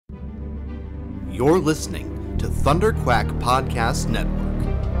You're listening to ThunderQuack Podcast Network.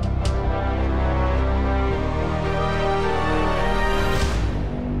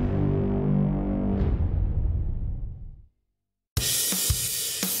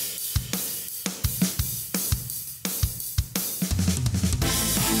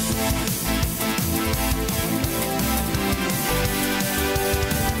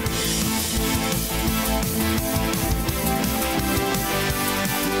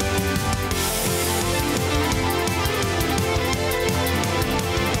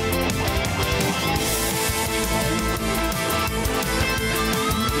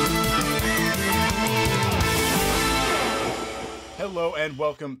 Hello and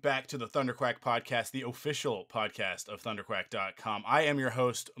welcome back to the ThunderQuack Podcast, the official podcast of ThunderQuack.com. I am your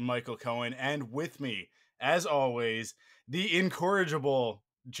host, Michael Cohen, and with me, as always, the incorrigible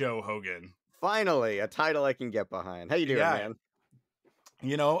Joe Hogan. Finally, a title I can get behind. How you doing, man?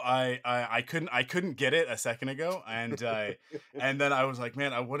 You know, I couldn't get it a second ago, and then I was like,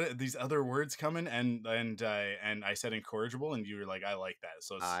 man, what are these other words coming? And I said incorrigible, and you were like, I like that.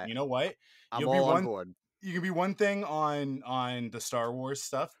 So you know what? I'm all on board. You can be one thing on the Star Wars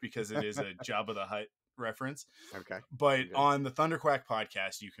stuff because it is a Jabba the Hutt reference. Okay. But on the ThunderQuack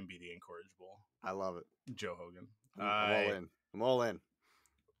podcast, you can be the incorrigible. I love it. Joe Hogan. I'm all in.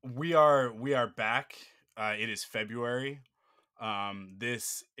 We are back. It is February. We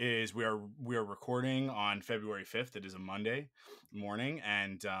are recording on February 5th. It is a Monday morning,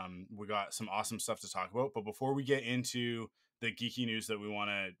 and we got some awesome stuff to talk about. But before we get into the geeky news that we want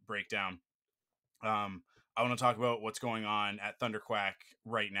to break down, I want to talk about what's going on at ThunderQuack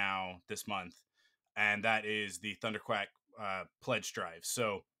right now this month, and that is the ThunderQuack pledge drive.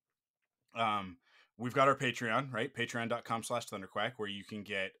 So we've got our Patreon, right? Patreon.com/ThunderQuack, where you can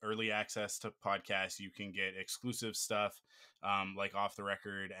get early access to podcasts. You can get exclusive stuff like Off the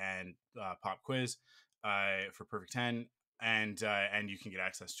Record and Pop Quiz for Perfect 10. And you can get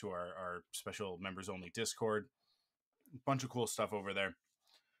access to our special members only Discord. A bunch of cool stuff over there.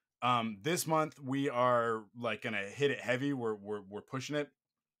 This month we are like gonna hit it heavy. We're pushing it.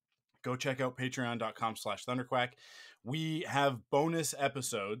 Go check out patreon.com/ThunderQuack. We have bonus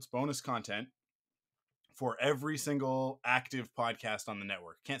episodes, bonus content for every single active podcast on the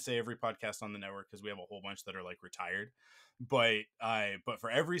network. Can't say every podcast on the network because we have a whole bunch that are like retired. But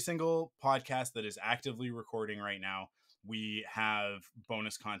for every single podcast that is actively recording right now, we have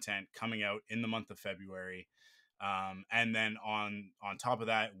bonus content coming out in the month of February. And then on top of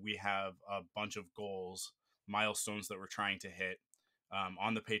that, we have a bunch of goals, milestones that we're trying to hit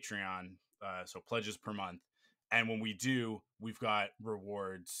on the Patreon. So pledges per month. And when we do, we've got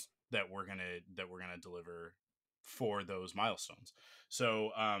rewards that we're gonna deliver for those milestones.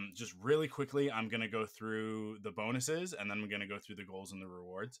 So just really quickly, I'm gonna go through the bonuses, and then I'm gonna go through the goals and the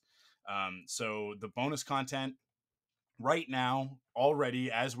rewards. So the bonus content right now,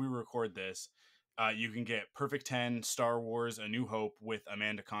 already as we record this, you can get Perfect 10 Star Wars A New Hope with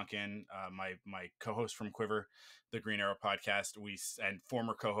Amanda Conkin, my co-host from Quiver, the Green Arrow podcast, and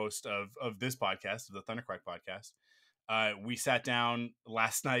former co-host of this podcast, of the ThunderQuack podcast. We sat down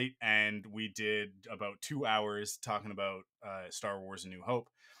last night and we did about 2 hours talking about Star Wars A New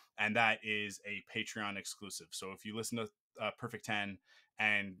Hope, and that is a Patreon exclusive. So if you listen to Perfect 10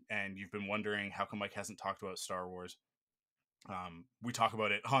 and you've been wondering how come Mike hasn't talked about Star Wars, we talk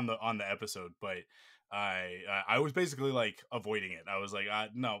about it on the episode, but I was basically like avoiding it. I was like,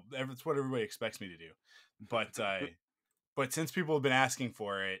 no, it's what everybody expects me to do. But since people have been asking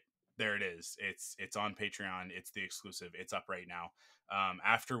for it, there it is. It's on Patreon. It's the exclusive. It's up right now.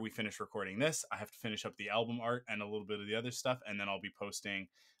 After we finish recording this, I have to finish up the album art and a little bit of the other stuff, and then I'll be posting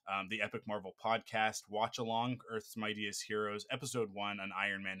the Epic Marvel Podcast Watch Along, Earth's Mightiest Heroes, Episode 1, An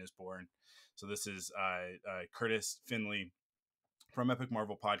Iron Man is Born. So this is Curtis Finley from Epic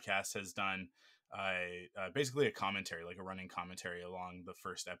Marvel Podcast has done basically a commentary, like a running commentary along the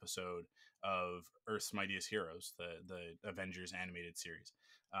first episode of Earth's Mightiest Heroes, the Avengers animated series,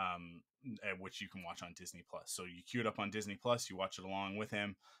 which you can watch on Disney Plus. So you queue it up on Disney Plus, you watch it along with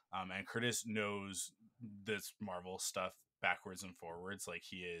him, and Curtis knows this Marvel stuff backwards and forwards, like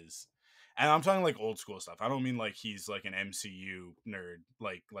he is. And I'm talking like old school stuff. I don't mean like he's like an MCU nerd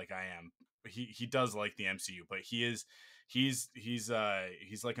like I am. He does like the MCU, but he's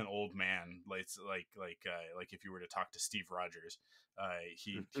like an old man. Like if you were to talk to Steve Rogers,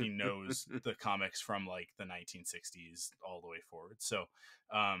 he knows the comics from like the 1960s all the way forward. So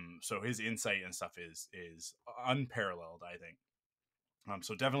his insight and stuff is unparalleled, I think.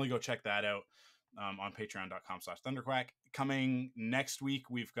 So definitely go check that out on patreon.com/ThunderQuack. Coming next week,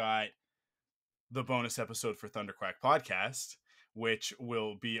 we've got the bonus episode for ThunderQuack Podcast, which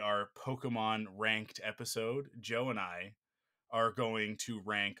will be our Pokemon ranked episode. Joe and I are going to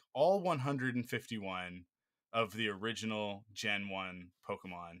rank all 151 of the original Gen 1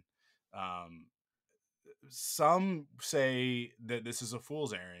 Pokemon. Some say that this is a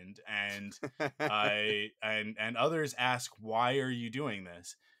fool's errand, and and others ask, why are you doing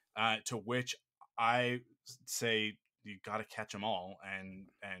this? To which I say, you got to catch them all, and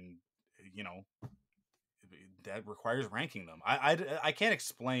you know, that requires ranking them. I can't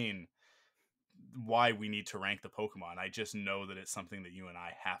explain why we need to rank the Pokemon. I just know that it's something that you and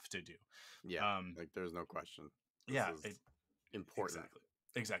I have to do. Yeah, like there's no question. This Yeah, is important.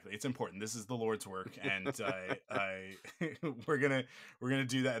 Exactly. It's important. This is the Lord's work, and we're gonna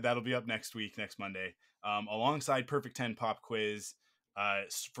do that. That'll be up next week, next Monday, alongside Perfect 10 Pop Quiz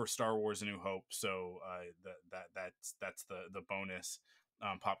for Star Wars: A New Hope. So that's the bonus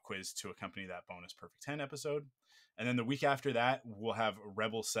pop quiz to accompany that bonus Perfect 10 episode. And then the week after that, we'll have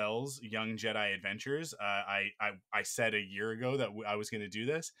Rebel Cells Young Jedi Adventures. I said a year ago that I was going to do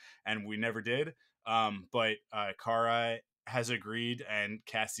this, and we never did. But Kara has agreed, and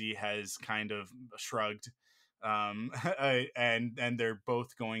Cassie has kind of shrugged. And they're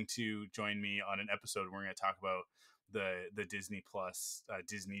both going to join me on an episode. We're going to talk about the Disney Plus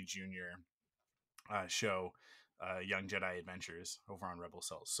Disney Junior show, Young Jedi Adventures, over on Rebel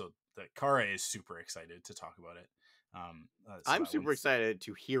Cells. So the Kara is super excited to talk about it. So I'm super excited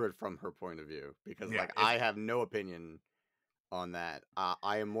to hear it from her point of view, because I have no opinion on that.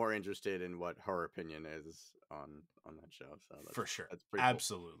 I am more interested in what her opinion is on that show. So for sure, that's pretty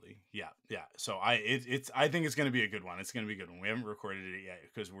absolutely cool. Yeah. So I think it's going to be a good one. It's going to be a good one. We haven't recorded it yet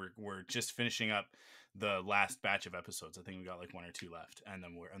because we're just finishing up the last batch of episodes. I think we got like 1 or 2 left, and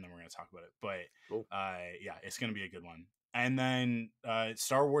then we're going to talk about it. But cool. Yeah, it's going to be a good one. And then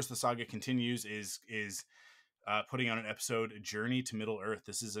Star Wars: The Saga Continues is putting on an episode, Journey to Middle Earth.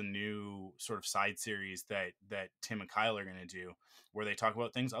 This is a new sort of side series that Tim and Kyle are going to do, where they talk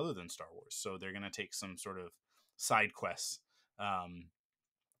about things other than Star Wars. So they're going to take some sort of side quests,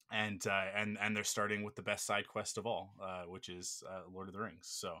 and they're starting with the best side quest of all, which is Lord of the Rings.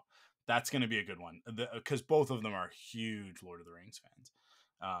 So that's going to be a good one, because both of them are huge Lord of the Rings fans.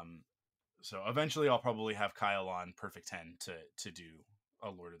 So eventually I'll probably have Kyle on Perfect 10 to do a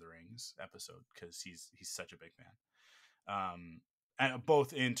Lord of the Rings episode, because he's such a big fan. And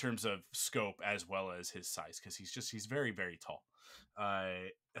both in terms of scope as well as his size, because he's very, very tall.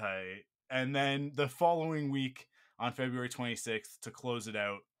 And then the following week, on February 26th, to close it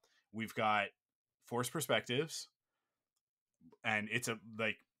out, we've got Force Perspectives, and it's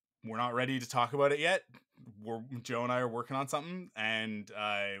we're not ready to talk about it yet. Joe and I are working on something, and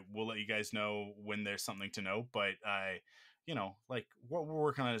we'll let you guys know when there's something to know. But what we're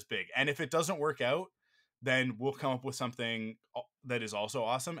working on is big, and if it doesn't work out, then we'll come up with something that is also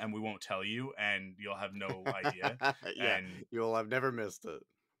awesome, and we won't tell you, and you'll have no idea. Yeah, and you'll have never missed it.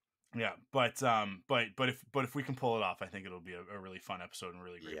 Yeah, but if we can pull it off, I think it'll be a really fun episode and a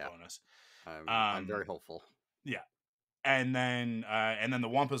really great bonus. I'm very hopeful. Yeah. And then the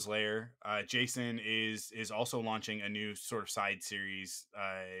Wampa's Lair, Jason is also launching a new sort of side series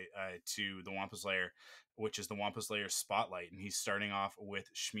to the Wampa's Lair, which is the Wampa's Lair Spotlight, and he's starting off with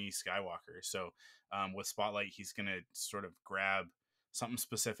Shmi Skywalker. So with Spotlight, he's gonna sort of grab something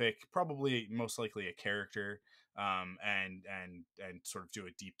specific, probably most likely a character, and sort of do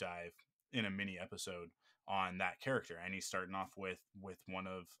a deep dive in a mini episode on that character. And he's starting off with one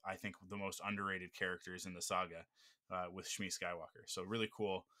of, I think, the most underrated characters in the saga, with Shmi Skywalker. So really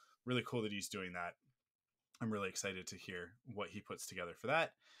cool that he's doing that. I'm really excited to hear what he puts together for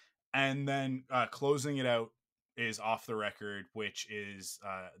that. And then closing it out is Off the Record, which is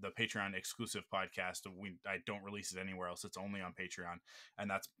the Patreon exclusive podcast. I don't release it anywhere else. It's only on Patreon, and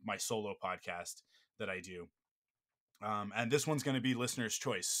that's my solo podcast that I do. And this one's going to be listener's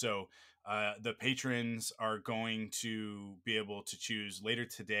choice. So the patrons are going to be able to choose later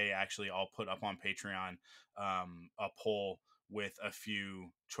today. Actually, I'll put up on Patreon a poll with a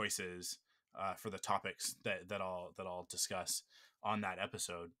few choices for the topics that I'll discuss on that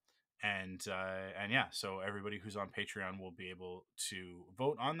episode. And yeah, so everybody who's on Patreon will be able to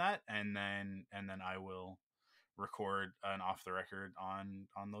vote on that, and then I will record an Off the Record on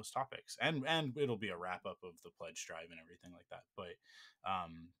those topics, and it'll be a wrap up of the pledge drive and everything like that.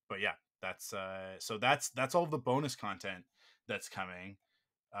 But yeah, that's all the bonus content that's coming.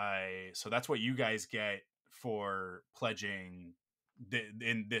 So that's what you guys get for pledging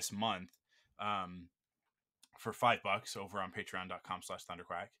in this month, for $5 over on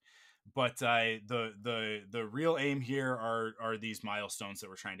patreon.com/ThunderQuack. But the real aim here are these milestones that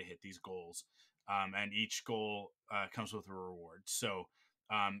we're trying to hit, these goals. and each goal comes with a reward. So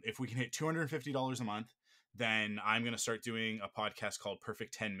if we can hit $250 a month, then I'm going to start doing a podcast called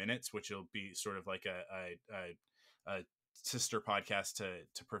Perfect 10 Minutes, which will be sort of like a sister podcast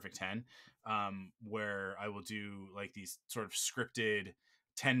to Perfect 10, where I will do like these sort of scripted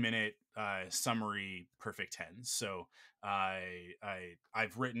 10-minute summary Perfect 10s. So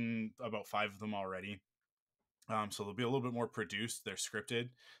I've written about 5 of them already. So they'll be a little bit more produced. They're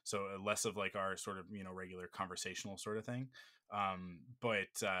scripted, so less of like our sort of regular conversational sort of thing. But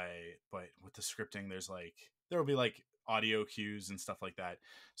with the scripting, there will be like audio cues and stuff like that.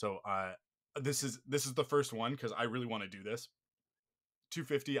 So this is the first one because I really want to do this.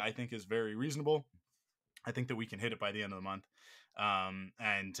 250 I think is very reasonable. I think that we can hit it by the end of the month,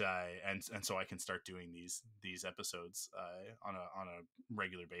 and so I can start doing these episodes on a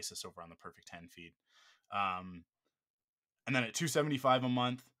regular basis over on the Perfect 10 feed. And then at $275 a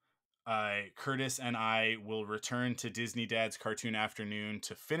month, Curtis and I will return to Disney Dad's Cartoon Afternoon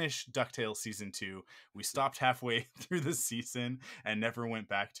to finish DuckTales Season 2. We stopped halfway through the season and never went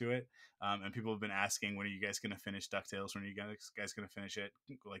back to it. And people have been asking, when are you guys going to finish DuckTales? When are you guys going to finish it?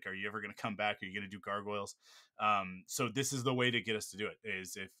 Like, are you ever going to come back? Are you going to do Gargoyles? So this is the way to get us to do it,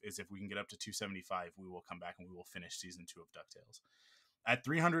 is if we can get up to 275, we will come back and we will finish Season 2 of DuckTales. At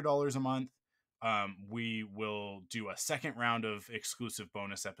 $300 a month, we will do a second round of exclusive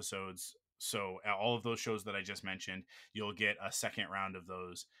bonus episodes. So all of those shows that I just mentioned, you'll get a second round of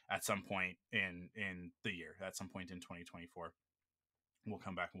those at some point in the year, at some point in 2024. We'll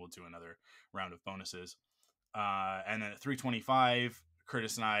come back and we'll do another round of bonuses. And then at $325,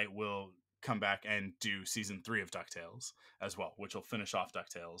 Curtis and I will come back and do season 3 of DuckTales as well, which will finish off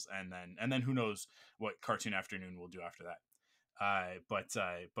DuckTales. And then who knows what Cartoon Afternoon will do after that. But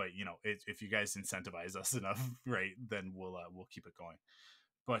if you guys incentivize us enough, right, then we'll keep it going.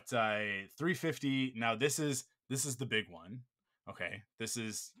 But 350. Now this is the big one. Okay,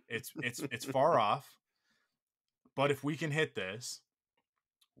 it's far off, but if we can hit this,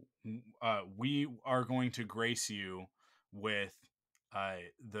 we are going to grace you with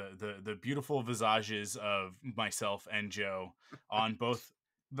the beautiful visages of myself and Joe on both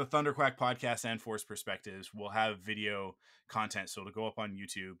the ThunderQuack podcast and Force Perspectives. Will have video content, so it'll go up on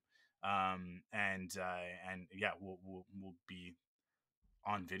YouTube, and yeah, we'll be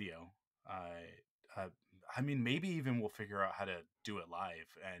on video. I mean, maybe even we'll figure out how to do it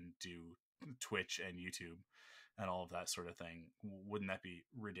live and do Twitch and YouTube and all of that sort of thing. Wouldn't that be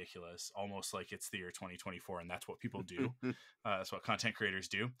ridiculous? Almost like it's the year 2024, and that's what people do. That's what content creators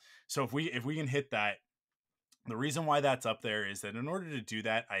do. So if we can hit that, the reason why that's up there is that in order to do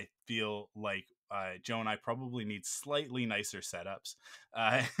that, I feel like Joe and I probably need slightly nicer setups,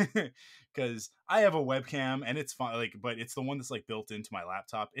 because I have a webcam and it's fine, but it's the one that's like built into my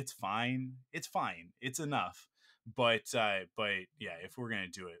laptop. It's fine. It's enough. But yeah, if we're gonna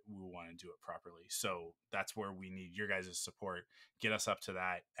do it, we want to do it properly. So that's where we need your guys' support. Get us up to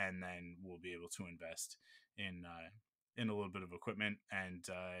that, and then we'll be able to invest in a little bit of equipment and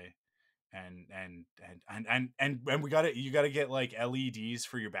we you gotta get like LEDs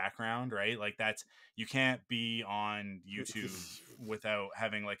for your background, right? Like you can't be on YouTube without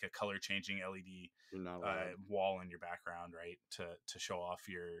having like a color changing LED wall in your background, right? To show off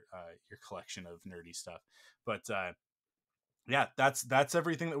your collection of nerdy stuff. But yeah, that's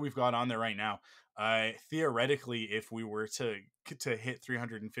everything that we've got on there right now. Theoretically, if we were to hit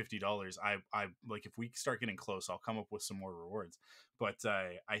 $350, I like, if we start getting close, I'll come up with some more rewards. But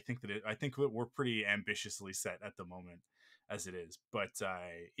I think that we're pretty ambitiously set at the moment as it is. But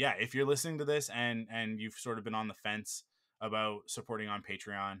yeah, if you're listening to this and you've sort of been on the fence about supporting on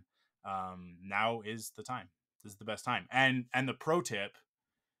Patreon, now is the time. This is the best time. And the pro tip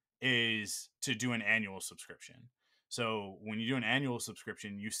is to do an annual subscription. So when you do an annual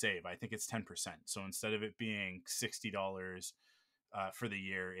subscription, you save. I think it's 10%. So instead of it being $60 for the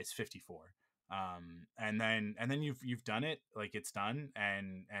year, it's $54. And then you've done it, like it's done,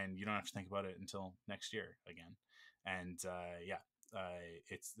 and you don't have to think about it until next year again. And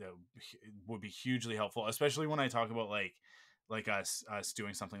it would be hugely helpful, especially when I talk about like us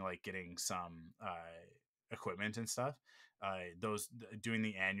doing something like getting some equipment and stuff. Those doing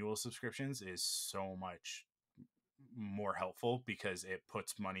the annual subscriptions is so much more helpful because it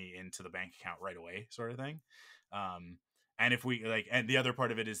puts money into the bank account right away, sort of thing. And if we and the other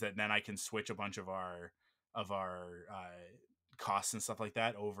part of it is that then I can switch a bunch of our costs and stuff like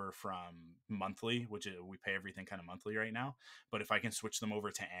that over from monthly, which we pay everything kind of monthly right now. But if I can switch them over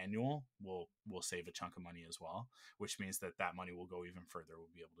to annual, we'll save a chunk of money as well, which means that money will go even further.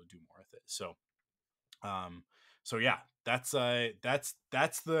 We'll be able to do more with it. So So yeah, that's the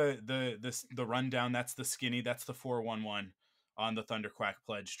rundown. That's the skinny. That's the 411 on the ThunderQuack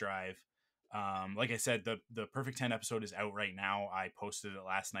pledge drive. Like I said, the Perfect 10 episode is out right now. I posted it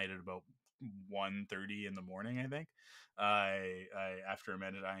last night at about 1:30 in the morning, I think. I after a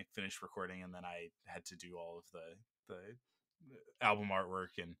minute I finished recording, and then I had to do all of the album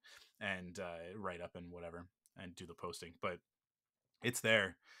artwork and write up and whatever and do the posting, but it's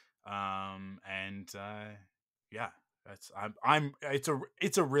there. And yeah, I'm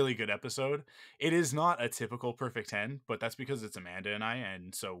it's a really good episode. It is not a typical Perfect 10, but that's because it's Amanda and I,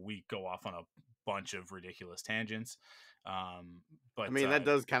 and so we go off on a bunch of ridiculous tangents. I But mean, that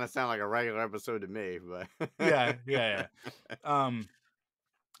does kind of sound like a regular episode to me, but yeah.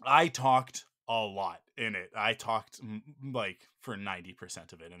 I talked a lot in it. I talked like for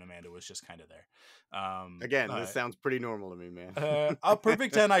 90% of it, and Amanda was just kind of there. Again, this sounds pretty normal to me, man. A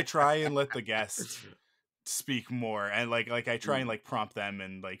Perfect 10, I try and let the guest speak more, and like I try and like prompt them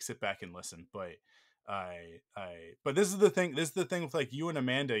and like sit back and listen. But but this is the thing. This is the thing with like you and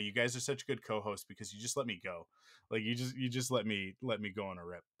Amanda. You guys are such good co-hosts because you just let me go. Like you just let me go on a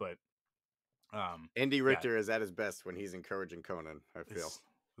rip. But Andy yeah, Richter is at his best when he's encouraging Conan, I feel.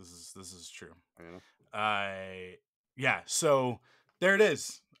 this is true. You know? Yeah, so there it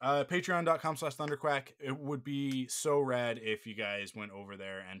is. Patreon.com/ThunderQuack. It would be so rad if you guys went over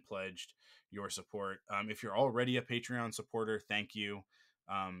there and pledged your support. If you're already a Patreon supporter, thank you.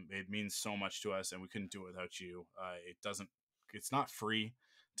 It means so much to us, and we couldn't do it without you. It's not free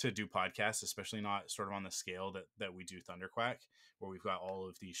to do podcasts, especially not sort of on the scale that we do ThunderQuack, where we've got all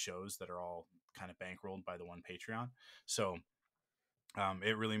of these shows that are all kind of bankrolled by the one Patreon. So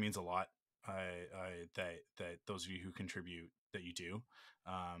it really means a lot that those of you who contribute that you do.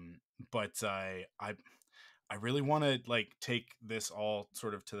 But I really want to like take this all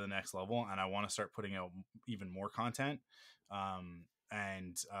sort of to the next level, and I want to start putting out even more content.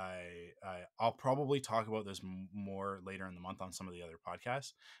 And I'll probably talk about this more later in the month on some of the other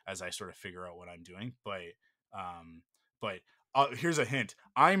podcasts as I sort of figure out what I'm doing. Um, but here's a hint: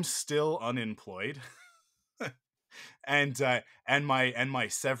 I'm still unemployed. And my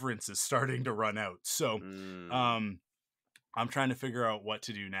severance is starting to run out, so I'm trying to figure out what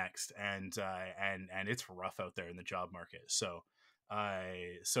to do next, and it's rough out there in the job market. So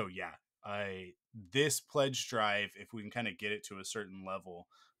yeah, I this pledge drive, if we can kind of get it to a certain level,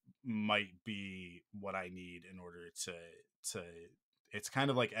 might be what I need in order to it's kind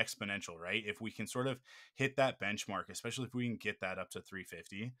of like exponential, right? If we can sort of hit that benchmark, especially if we can get that up to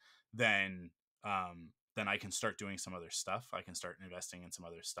 350, then I can start doing some other stuff. I can start investing in some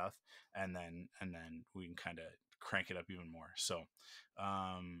other stuff, and then we can kind of crank it up even more. So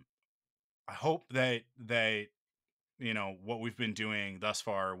I hope that what we've been doing thus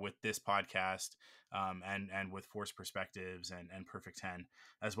far with this podcast, and with Force Perspectives and Perfect 10,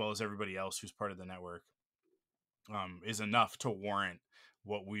 as well as everybody else who's part of the network, is enough to warrant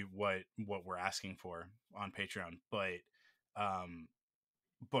what we're asking for on Patreon. But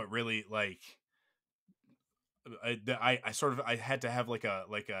really, like, I sort of I had to have like a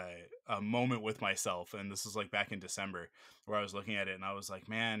moment with myself, and this is like back in December, where I was looking at it and I was like,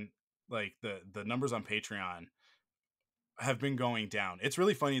 man, like the numbers on Patreon have been going down. It's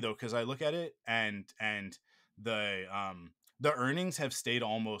really funny though, because I look at it and the earnings have stayed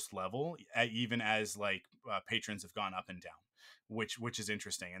almost level, even as like patrons have gone up and down, which is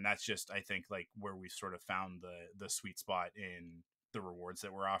interesting. And that's just, I think, like where we've sort of found the sweet spot in the rewards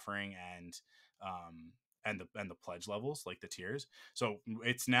that we're offering, and the pledge levels, like the tiers. So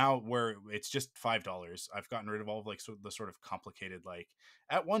it's now where it's just $5. I've gotten rid of all of like the sort of complicated, like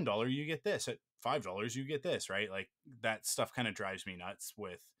at $1 you get this, at $5 you get this, right? Like that stuff kind of drives me nuts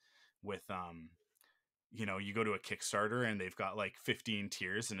with you go to a Kickstarter and they've got like 15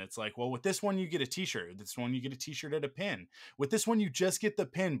 tiers, and it's like, well, with this one you get a t-shirt, this one you get a t-shirt and a pin, with this one you just get the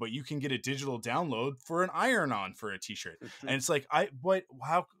pin, but you can get a digital download for an iron-on for a t-shirt. And it's like,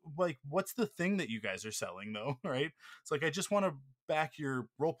 what's the thing that you guys are selling though? Right? It's like, I just want to back your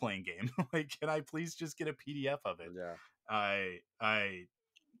role-playing game. Like, can I please just get a PDF of it? Yeah.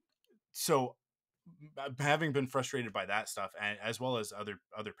 So having been frustrated by that stuff, and as well as other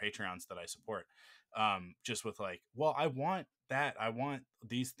Patreons that I support, just with like, well, I want that, I want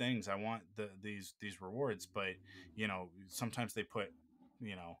these things, I want these rewards, but sometimes they put,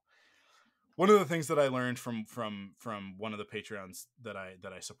 one of the things that I learned from one of the Patreons that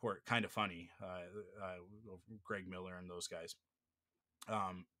I support, kind of funny, Greg Miller and those guys,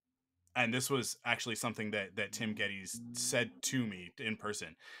 and this was actually something that Tim Geddes said to me in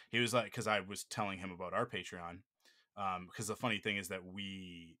person. He was like, because I was telling him about our Patreon, Because the funny thing is that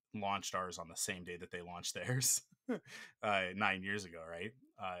we launched ours on the same day that they launched theirs, 9 years ago, right?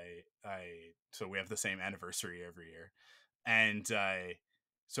 So we have the same anniversary every year, and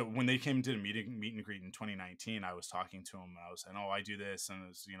so when they came to the meet and greet in 2019, I was talking to him. I was saying, "Oh, I do this," and it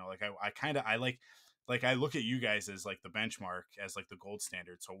was, like I like I look at you guys as like the benchmark, as like the gold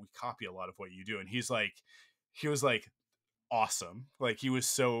standard. So we copy a lot of what you do, and he was like, awesome. Like he was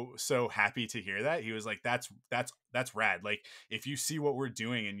so happy to hear that. He was like, that's rad. Like if you see what we're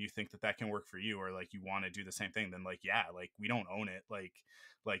doing and you think that can work for you, or like you want to do the same thing, then like, yeah, like we don't own it. Like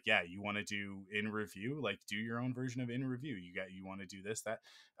yeah, you want to do in review, like do your own version of in review. You want to do this, that.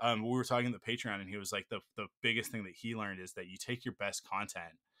 We were talking to the Patreon, and he was like, the biggest thing that he learned is that you take your best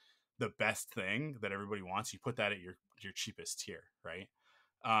content, the best thing that everybody wants, you put that at your cheapest tier, right?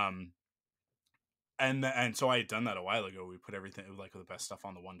 And so I had done that a while ago. We put everything, like the best stuff,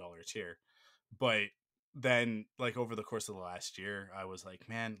 on the $1 tier. But then, like over the course of the last year, I was like,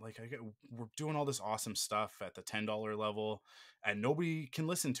 man, like we're doing all this awesome stuff at the $10 level, and nobody can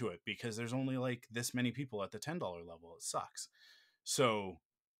listen to it because there's only like this many people at the $10 level. It sucks. So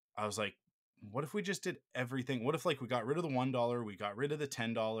I was like, what if we just did everything? What if like we got rid of the $1, we got rid of the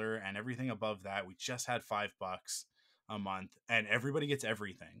 $10, and everything above that, we just had $5 a month, and everybody gets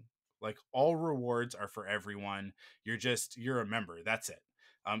everything. Like all rewards are for everyone. You're a member. That's it.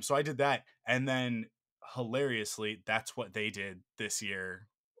 So I did that, and then hilariously, that's what they did this year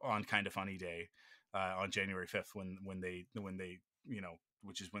on Kind of Funny Day, on January 5th, when they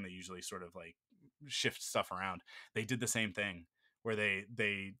which is when they usually sort of like shift stuff around. They did the same thing where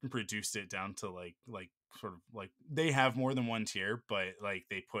they reduced it down to like sort of like they have more than one tier, but like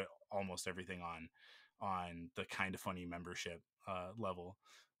they put almost everything on the Kind of Funny membership level,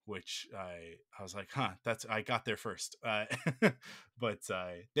 which I was like, huh, I got there first. But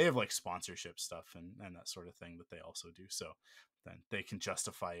they have like sponsorship stuff and that sort of thing that they also do, so then they can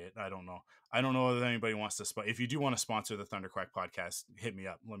justify it. I don't know if anybody wants to if you do want to sponsor the ThunderQuack podcast, hit me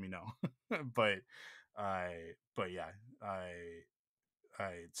up, let me know. but yeah,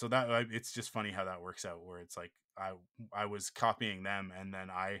 so that it's just funny how that works out, where it's like I was copying them, and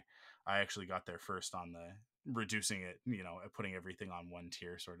then I actually got there first on the reducing it, putting everything on one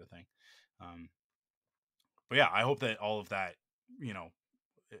tier sort of thing. But yeah, I hope that all of that,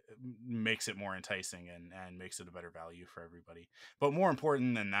 makes it more enticing and makes it a better value for everybody. But more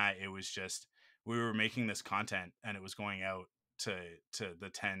important than that, it was just, we were making this content and it was going out to the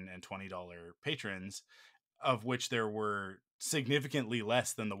 $10 and $20 patrons, of which there were significantly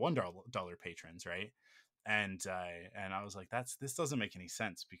less than the $1 patrons, right? And I was like, this doesn't make any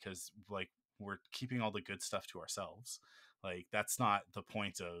sense, because like we're keeping all the good stuff to ourselves. Like that's not the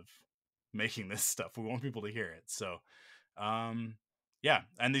point of making this stuff. We want people to hear it. So yeah,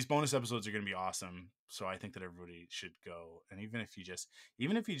 and these bonus episodes are going to be awesome. So I think that everybody should go, and even if you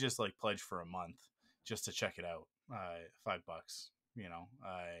just like pledge for a month just to check it out, $5,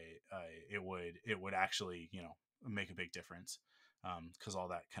 it would actually, make a big difference, because all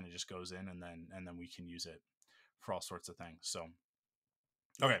that kind of just goes in, and then we can use it for all sorts of things. So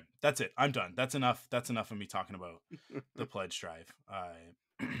okay, that's it. I'm done. That's enough of me talking about the pledge drive,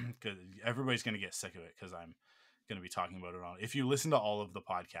 because everybody's going to get sick of it, because I'm going to be talking about it all. If you listen to all of the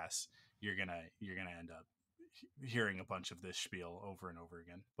podcasts, you're gonna end up hearing a bunch of this spiel over and over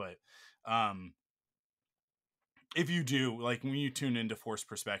again. But if you do, like when you tune into Forced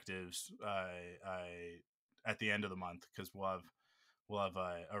Perspectives, at the end of the month, because we'll have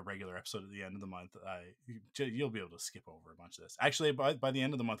a regular episode at the end of the month, you'll be able to skip over a bunch of this. Actually, by the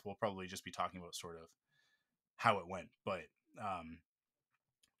end of the month, we'll probably just be talking about sort of how it went. But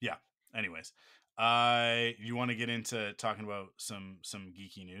yeah. Anyways, you want to get into talking about some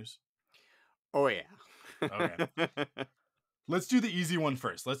geeky news? Oh yeah. Okay. Let's do the easy one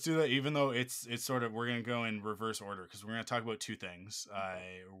first. Let's do that, even though it's sort of, we're going to go in reverse order, because we're going to talk about two things.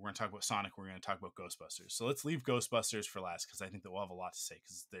 We're going to talk about Sonic. We're going to talk about Ghostbusters. So let's leave Ghostbusters for last, because I think that we'll have a lot to say,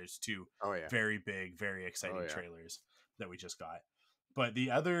 because there's two very big, very exciting trailers that we just got. But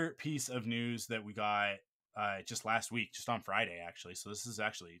the other piece of news that we got just last week, just on Friday, actually, so this is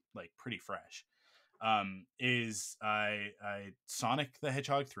actually like pretty fresh, is Sonic the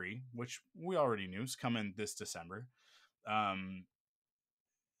Hedgehog 3, which we already knew is coming this December.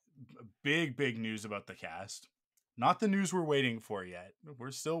 Big news about the cast. Not the news we're waiting for yet.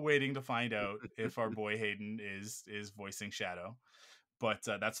 We're still waiting to find out if our boy Hayden is voicing Shadow, but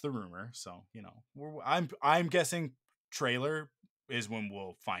that's the rumor. So I'm guessing trailer is when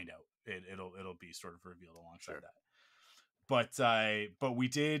we'll find out. It'll be sort of revealed alongside that. but we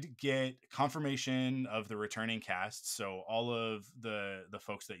did get confirmation of the returning cast. So all of the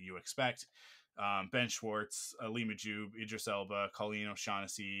folks that you expect, Ben Schwartz, Lee Majube, Idris Elba, Colleen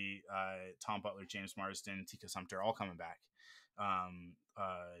O'Shaughnessy, Tom Butler, James Marsden, Tika Sumpter, all coming back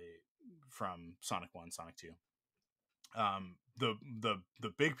from Sonic 1, Sonic 2.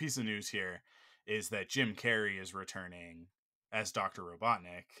 The big piece of news here is that Jim Carrey is returning as Dr.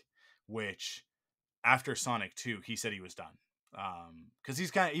 Robotnik, which after Sonic 2 he said he was done, because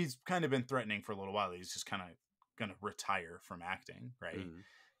he's kind of been threatening for a little while. He's just kind of gonna retire from acting, right?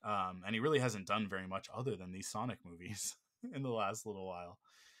 And he really hasn't done very much other than these Sonic movies in the last little while.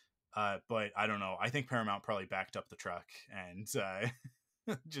 But I don't know, I think Paramount probably backed up the truck and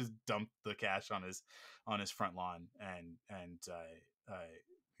just dumped the cash on his front lawn, and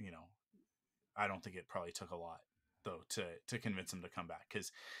you know, I don't think it probably took a lot though to convince him to come back,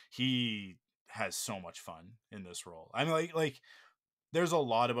 because he has so much fun in this role. I mean, like there's a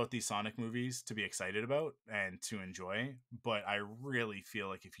lot about these Sonic movies to be excited about and to enjoy, but I really feel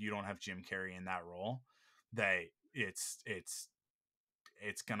like if you don't have Jim Carrey in that role, that it's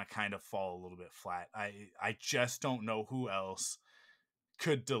gonna kind of fall a little bit flat. I just don't know who else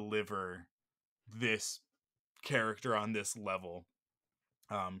could deliver this character on this level,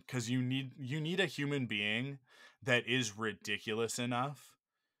 because you need a human being that is ridiculous enough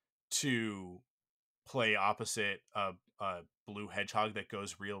to play opposite a blue hedgehog that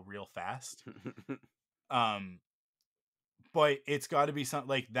goes real fast. But it's got to be something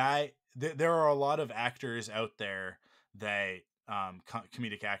like that. There are a lot of actors out there that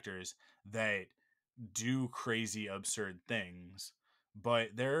comedic actors that do crazy absurd things,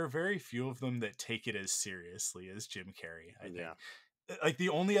 but there are very few of them that take it as seriously as Jim Carrey, I think. Like the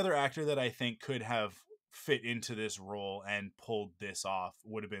only other actor that I think could have fit into this role and pulled this off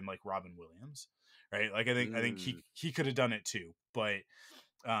would have been like Robin Williams, right? Like I think he could have done it too, but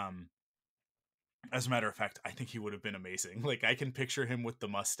as a matter of fact, I think he would have been amazing. Like I can picture him with the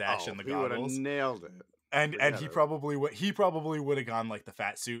mustache and the goggles. He would have nailed it. And he probably would have gone like the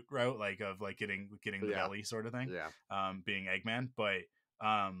fat suit route, like of like getting the belly sort of thing. Yeah. Being Eggman,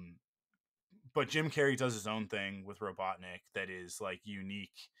 but Jim Carrey does his own thing with Robotnik that is like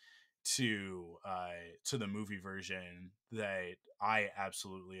unique to the movie version that I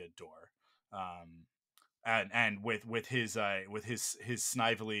absolutely adore. And with his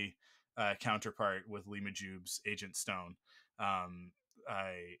snively counterpart with Lee Majube's Agent Stone,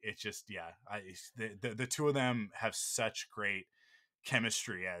 it's just the two of them have such great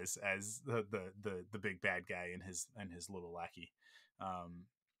chemistry as the big bad guy and his little lackey.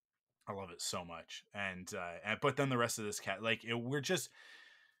 I love it so much, and but then the rest of this cat, like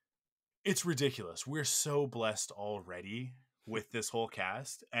it's ridiculous. We're so blessed already with this whole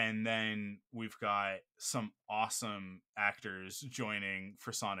cast, and then we've got some awesome actors joining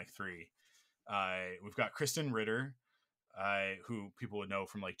for Sonic 3. We've got Kristen Ritter, who people would know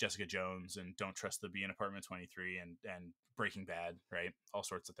from like Jessica Jones and Don't Trust the Bee in Apartment 23 and Breaking Bad, right? All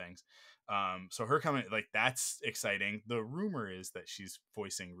sorts of things. So her coming, like, that's exciting. The rumor is that she's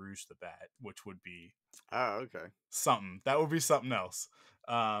voicing Rouge the Bat, which would be something. That would be something else.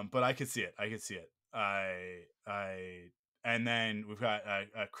 But I could see it. And then we've got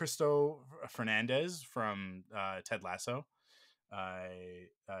Cristo Fernandez from Ted Lasso,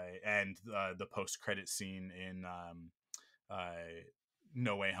 and the post-credit scene in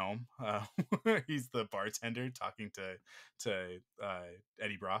No Way Home. He's the bartender talking to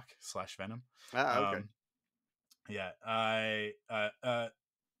Eddie Brock / Venom.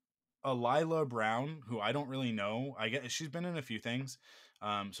 Alila Brown, who I don't really know. I guess she's been in a few things,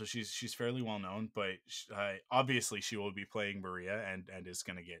 so she's fairly well known. But obviously, she will be playing Maria, and is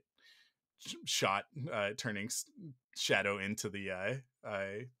going to get shot, turning Shadow into the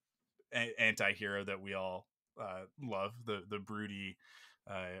anti-hero that we all love, the broody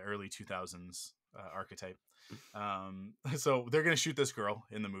early 2000s archetype. So they're gonna shoot this girl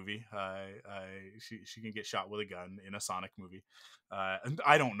in the movie. She can get shot with a gun in a Sonic movie. And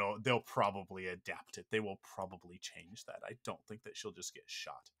I don't know, they'll probably adapt it. They will probably change that. I don't think that she'll just get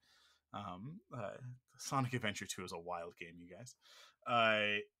shot. Sonic Adventure 2 is a wild game, you guys.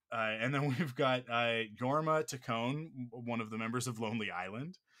 And then we've got Yorma Tacone, one of the members of Lonely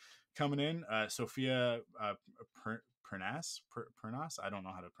Island, coming in. Sophia Pernas, I don't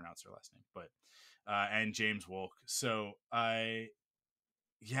know how to pronounce her last name, but and James Wolk. So I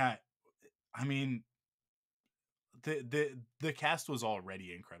mean, the cast was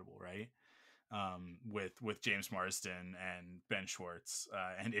already incredible, right? With James Marsden and Ben Schwartz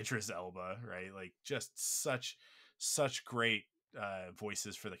and Idris Elba, right? Like just such great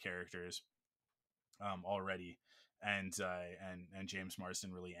voices for the characters already. and James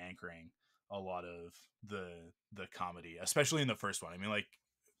Marsden really anchoring a lot of the comedy, especially in the first one. I mean, like,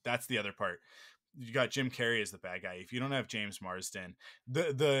 that's the other part. You got Jim Carrey as the bad guy. If you don't have James Marsden,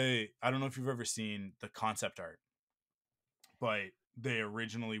 the I don't know if you've ever seen the concept art, but they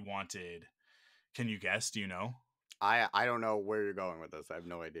originally wanted. Can you guess? Do you know? I don't know where you're going with this. I have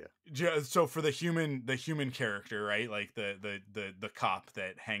no idea. So for the human character, right? Like the cop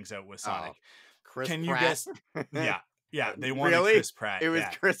that hangs out with Sonic. Chris Can you Pratt? guess? Yeah. They wanted Really? Chris Pratt. It was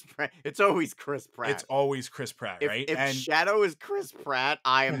yeah. Chris Pratt. It's always Chris Pratt. It's always Chris Pratt, right? If and Shadow is Chris Pratt,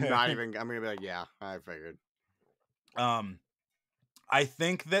 I am not even. I'm gonna be like, yeah, I figured. I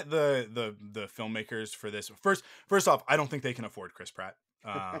think that the filmmakers for this first off, I don't think they can afford Chris Pratt.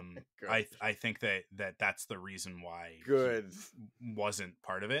 I think that's the reason why Good he wasn't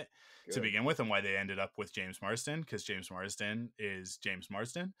part of it to begin with, and why they ended up with James Marsden, because James Marsden is James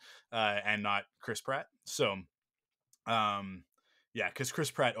Marsden, and not Chris Pratt. So, yeah, because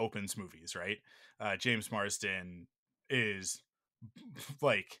Chris Pratt opens movies, right? James Marsden is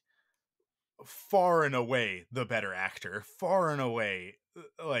like far and away the better actor, far and away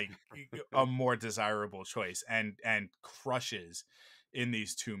like a more desirable choice, and crushes in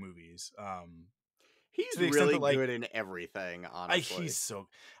these two movies. He's to the extent really that, like, good in everything, honestly. he's so.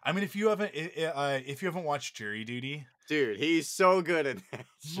 I mean, if you haven't watched Jury Duty, dude, he's so good in that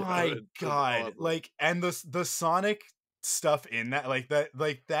show. my It's God, awesome. like, and the Sonic stuff in that, like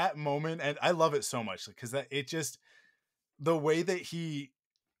that moment, and I love it so much because that it just the way that he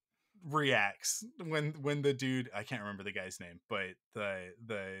reacts when the dude, I can't remember the guy's name, but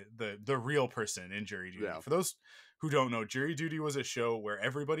the real person in Jury Duty. Yeah. For those who don't know, Jury Duty was a show where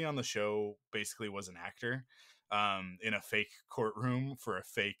everybody on the show basically was an actor in a fake courtroom for a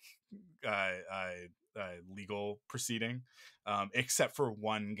fake legal proceeding, except for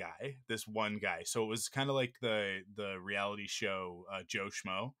this one guy. So it was kind of like the reality show Joe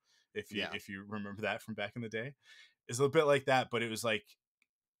Schmo, if you remember that from back in the day. It's a little bit like that, but it was like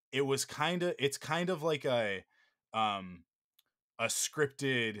it's kind of like a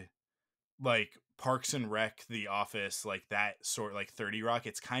scripted, like Parks and Rec, The Office, like that sort, like 30 Rock.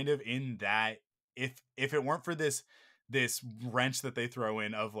 It's kind of in that, if it weren't for this wrench that they throw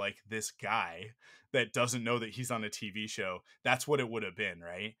in of like this guy that doesn't know that he's on a TV show, that's what it would have been,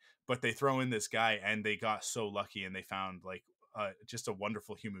 right? But they throw in this guy, and they got so lucky, and they found like just a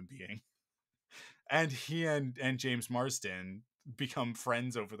wonderful human being. And he and James Marsden become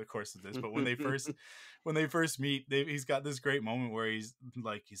friends over the course of this. But when they first meet, he's got this great moment where he's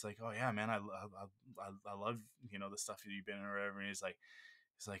like, oh yeah, man, I love, the stuff that you've been in or whatever. And he's like,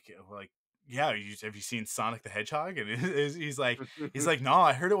 yeah, have you seen Sonic the Hedgehog? And he's like, no,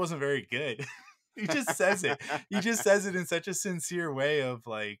 I heard it wasn't very good. He just says it. He just says it in such a sincere way of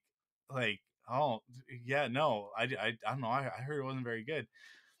like, oh yeah, no, I don't know, I heard it wasn't very good.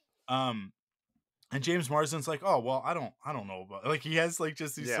 And James Marsden's like, oh well, I don't know about, like, he has like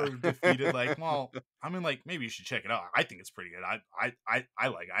just these sort of defeated, like, well, I mean, like, maybe you should check it out. I think it's pretty good. I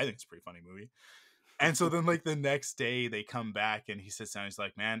like it. I think it's a pretty funny movie. And so then, like, the next day they come back, and he sits down. He's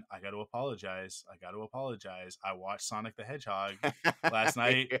like, man, I got to apologize. I watched Sonic the Hedgehog last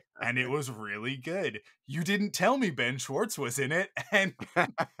night, and it was really good. You didn't tell me Ben Schwartz was in it, and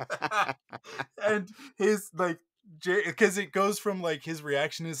and his like. Because it goes from like his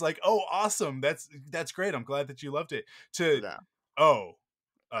reaction is like, oh awesome, that's great, I'm glad that you loved it, to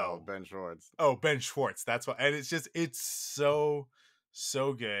Ben Schwartz, that's why. And it's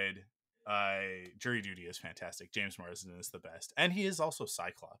so good. Jury Duty is fantastic. James Marsden is the best, and he is also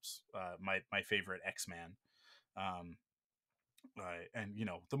Cyclops, my favorite X-Man, and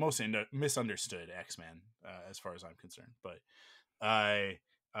the most misunderstood X-Man, as far as I'm concerned. But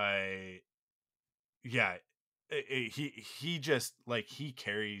yeah, he just, like, he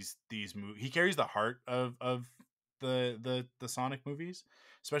carries these movies. He carries the heart of the Sonic movies,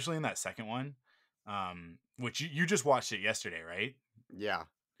 especially in that second one, which you just watched it yesterday, right? Yeah.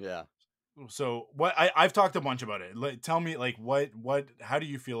 So what I've talked a bunch about it. Like, tell me, like, how do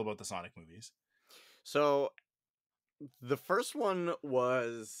you feel about the Sonic movies? So the first one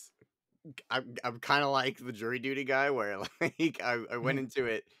was, I'm kind of like the Jury Duty guy, where like I went into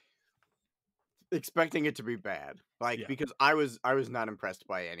it expecting it to be bad, like, because I was not impressed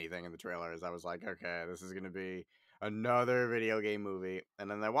by anything in the trailers. I was like, okay, this is gonna be another video game movie,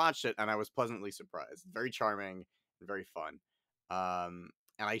 and then I watched it, and I was pleasantly surprised. Very charming and very fun.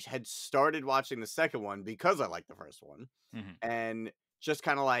 And I had started watching the second one because I liked the first one, and just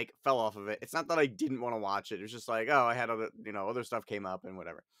kind of like fell off of it. It's not that I didn't want to watch it. It was just like, oh, I had other stuff came up and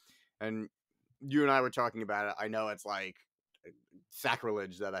whatever. And you and I were talking about it. I know it's like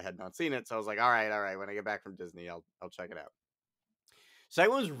sacrilege that I had not seen it. So I was like, all right. When I get back from Disney, I'll check it out.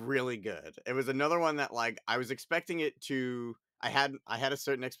 Second one was really good. It was another one that like I was expecting it to. I had a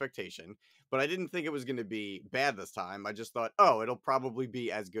certain expectation, but I didn't think it was going to be bad this time. I just thought, oh, it'll probably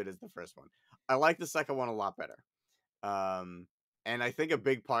be as good as the first one. I like the second one a lot better. And I think a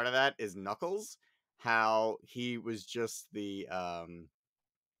big part of that is Knuckles, how he was just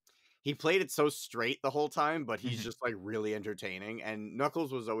he played it so straight the whole time, but he's just like really entertaining. And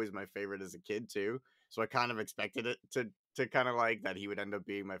Knuckles was always my favorite as a kid too, so I kind of expected it to kind of like that he would end up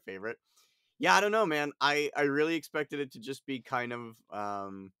being my favorite. Yeah, I don't know, man. I really expected it to just be kind of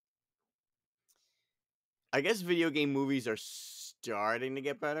I guess video game movies are starting to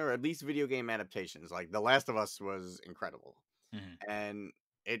get better, or at least video game adaptations. Like The Last of Us was incredible. And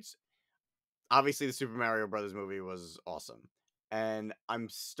it's obviously the Super Mario Brothers movie was awesome. And I'm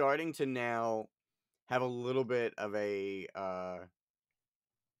starting to now have a little bit of a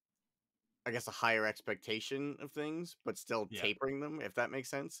I guess a higher expectation of things, but still Yeah. tapering them, if that makes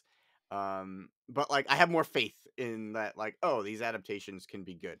sense. But like I have more faith in that, like, oh, these adaptations can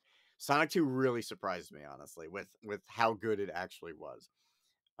be good. Sonic 2 really surprised me, honestly, with how good it actually was.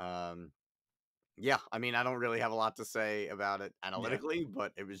 Um, yeah, I mean, I don't really have a lot to say about it analytically,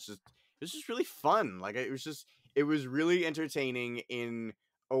 but it was just really fun. Like it was really entertaining in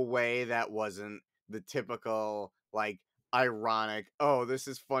a way that wasn't the typical like ironic, oh, this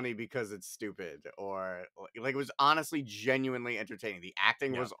is funny because it's stupid, or like it was honestly genuinely entertaining. The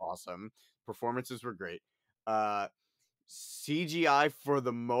acting Yeah. was awesome, performances were great. Uh CGI for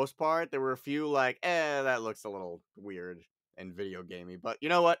the most part, there were a few like, that looks a little weird and video gamey, but you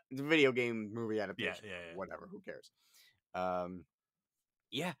know what? It's a video game movie Yeah. adaptation. Yeah. Whatever, who cares? Um,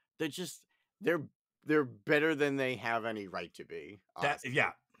 yeah, they're they're better than they have any right to be. That Honestly,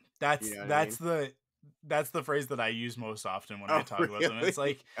 yeah. you That's know what I that's mean? the that's the phrase that I use most often when I Oh, talk about them. It's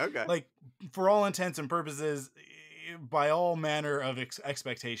really? Okay. like for all intents and purposes, by all manner of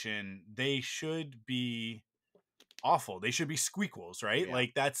expectation, they should be awful. They should be squeakquels, right? Yeah,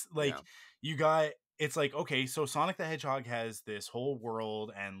 Like that's like yeah. you got it's like okay, so Sonic the Hedgehog has this whole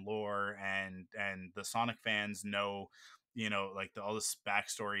world and lore and the Sonic fans know, like all this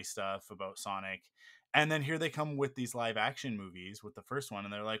backstory stuff about Sonic. And then here they come with these live action movies with the first one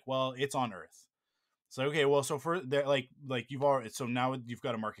and they're like, well, it's on Earth. So okay, well, so for they're like you've already so now you've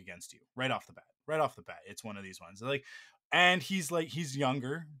got a mark against you right off the bat. Right off the bat, it's one of these ones. Like, and he's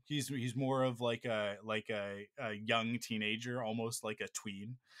younger. He's more of like a young teenager, almost like a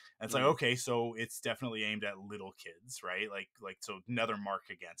tween. And it's like Mhm. okay, so it's definitely aimed at little kids, right? Like so another mark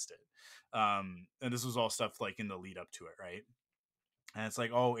against it. And this was all stuff like in the lead up to it, right? And it's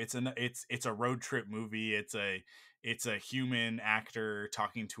like oh it's a road trip movie, it's a human actor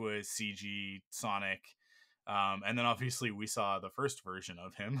talking to a CG Sonic, and then obviously we saw the first version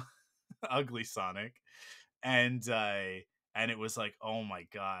of him ugly Sonic, and it was like oh my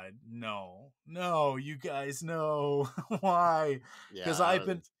god, no you guys, no. Why? Yeah, Because that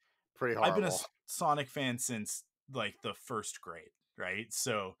was pretty I've been a horrible. Sonic fan since like the first grade, right?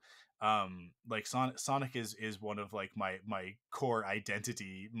 So like Sonic is one of like my core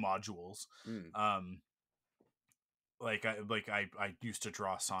identity modules. Mm. um I used to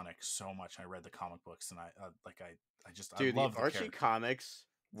draw Sonic so much. I read the comic books and I just I Dude, the love the Archie character. comics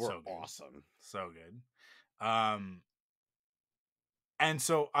were So good. awesome. So good. And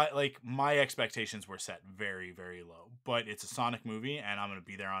so I like my expectations were set very very low, but it's a Sonic movie and I'm going to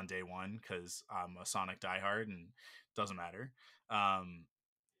be there on day 1 cuz I'm a Sonic diehard and it doesn't matter. Um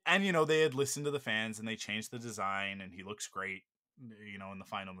and they had listened to the fans and they changed the design and he looks great, in the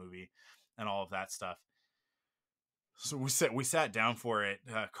final movie and all of that stuff. So we sat down for it,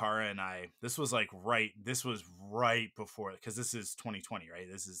 Kara and I. This was right before, because this is 2020, right?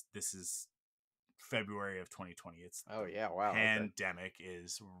 This is February of 2020. It's Oh the yeah, wow, okay. pandemic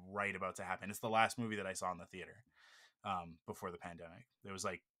is right about to happen. It's the last movie that I saw in the theater before the pandemic. It was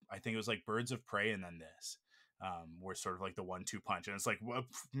like I think it was like Birds of Prey and then this. Were sort of like the 1-2 punch, and it's like, well,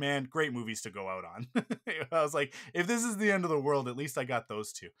 man, great movies to go out on. I was like, if this is the end of the world, at least I got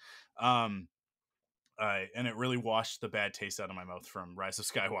those two. And it really washed the bad taste out of my mouth from Rise of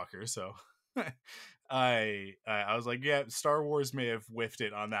Skywalker. So I was like, yeah, Star Wars may have whiffed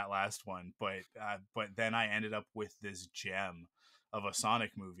it on that last one, but then I ended up with this gem of a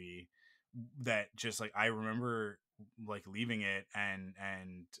Sonic movie that just like I remember like leaving it and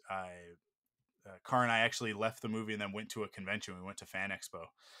Car and I actually left the movie and then went to a convention. We went to Fan Expo,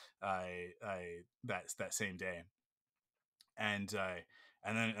 that same day, and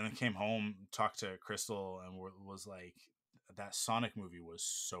and then came home, talked to Crystal, and was like, that Sonic movie was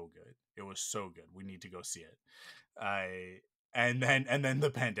so good. It was so good. We need to go see it. I and then the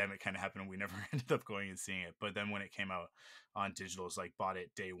pandemic kind of happened and we never ended up going and seeing it. But then when it came out on digital, it's like bought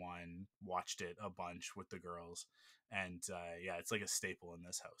it day one, watched it a bunch with the girls, and yeah, it's like a staple in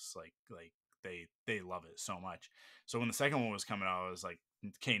this house. Like they love it so much. So when the second one was coming out, I was like,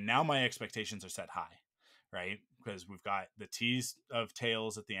 okay, now my expectations are set high, right? Because we've got the tease of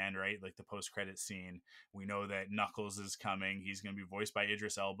Tails at the end, right? Like the post-credit scene. We know that Knuckles is coming. He's going to be voiced by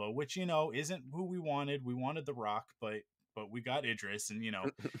Idris Elba, which, you know, isn't who we wanted. We wanted The Rock, but we got Idris, and you know,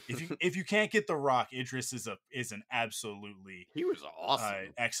 if you can't get The Rock, Idris is an absolutely He was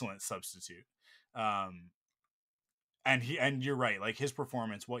awesome. excellent substitute. And you're right, like his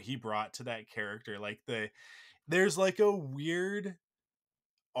performance, what he brought to that character, like there's like a weird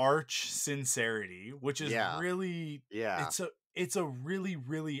arch sincerity, which is Yeah. really Yeah. it's a really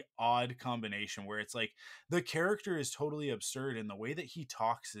really odd combination where it's like the character is totally absurd and the way that he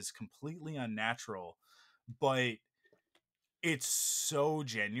talks is completely unnatural, but it's so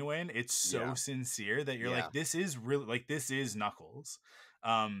genuine, it's so Yeah. sincere that you're Yeah. like, this is really, like, this is Knuckles.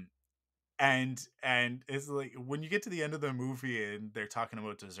 And it's like when you get to the end of the movie and they're talking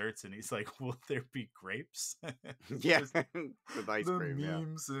about desserts and he's like, will there be grapes? Yeah. Just With ice the cream. Yeah.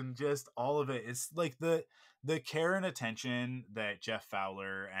 memes and just all of it. It's like the care and attention that Jeff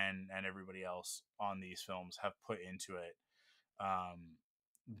Fowler and everybody else on these films have put into it.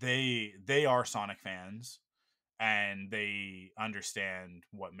 They are Sonic fans and they understand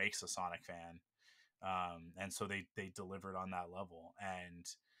what makes a Sonic fan. And so they delivered on that level, and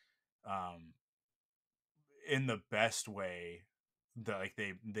um, in the best way that, like,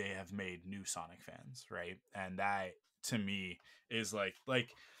 they have made new Sonic fans, right? And that to me is like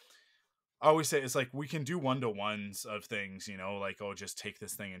I always say, it's like we can do 1-to-1s of things, you know, like, oh, just take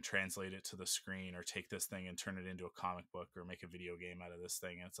this thing and translate it to the screen, or take this thing and turn it into a comic book, or make a video game out of this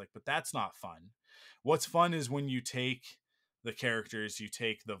thing. And it's like, but that's not fun. What's fun is when you take the characters, you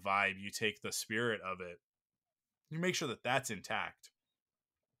take the vibe, you take the spirit of it, you make sure that that's intact,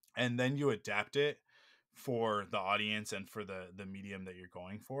 and then you adapt it for the audience and for the medium that you're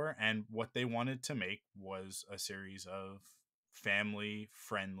going for. And what they wanted to make was a series of family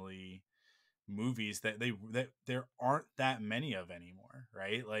friendly movies that there aren't that many of anymore,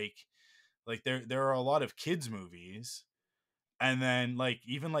 right? Like there are a lot of kids movies, and then like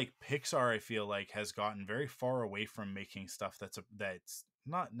even like Pixar, I feel like, has gotten very far away from making stuff that's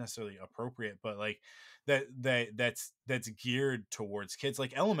not necessarily appropriate, but like that's geared towards kids.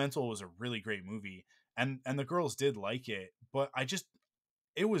 Like Elemental was a really great movie, and the girls did like it, but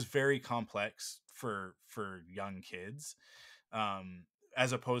it was very complex for young kids, um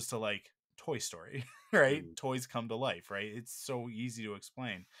as opposed to like Toy Story. Right? Mm. Toys come to life, right? It's so easy to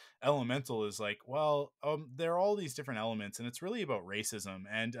explain. Elemental is like, well, there are all these different elements, and it's really about racism,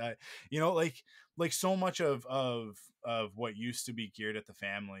 and you know, like so much of what used to be geared at the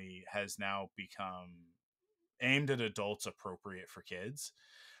family has now become aimed at adults, appropriate for kids.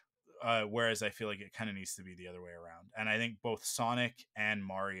 Whereas I feel like it kind of needs to be the other way around. And I think both Sonic and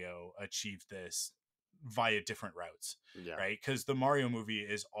Mario achieved this via different routes, Yeah. right? Because the Mario movie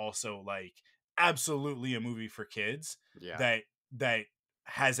is also like absolutely a movie for kids Yeah. that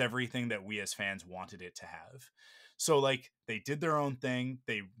has everything that we as fans wanted it to have. So like they did their own thing.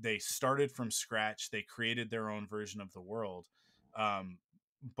 They started from scratch. They created their own version of the world. Um,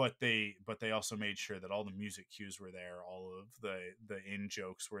 but they also made sure that all the music cues were there, all of the in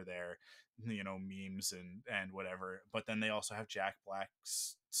jokes were there, you know, memes and whatever. But then they also have Jack Black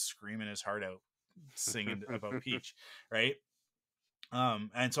screaming his heart out, singing about Peach, right?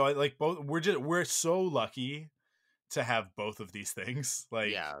 And so I like both. We're so lucky to have both of these things.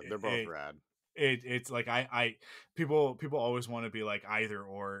 Like Yeah. They're both rad. it's like I people always want to be like either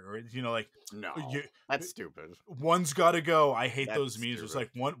or you know, like No. you That's stupid. one's got to go. I hate That's those memes. It's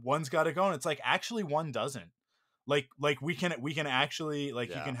stupid. like one's got to go, and it's like actually one doesn't. Like we can actually, like,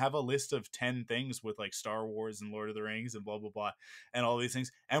 you Yeah. can have a list of 10 things with like Star Wars and Lord of the Rings and blah blah blah and all these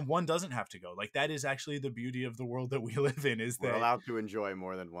things, and one doesn't have to go. Like that is actually the beauty of the world that we live in, is We're that allowed to enjoy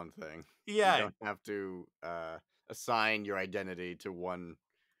more than one thing. You yeah, don't have to assign your identity to one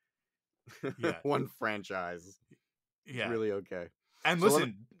yeah, one franchise. It's yeah. really okay. And So let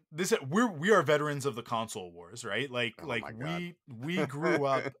me. listen, we are veterans of the console wars, right? Oh my god. We grew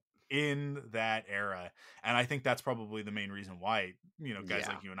up in that era, and I think that's probably the main reason why, you know, guys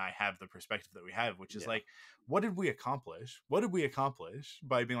Yeah. like you and I have the perspective that we have, which is Yeah. like, what did we accomplish? What did we accomplish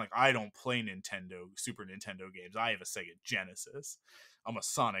by being like, I don't play Super Nintendo games. I have a Sega Genesis. I'm a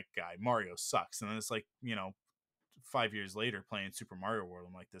Sonic guy. Mario sucks. And then it's like, you know, 5 years later playing Super Mario World,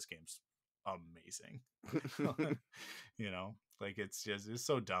 I'm like, this game's amazing. Like it's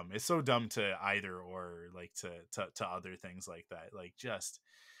so dumb. It's so dumb to either or, like to other things like that. Like, just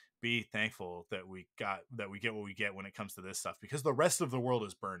be thankful that we get what we get when it comes to this stuff, because the rest of the world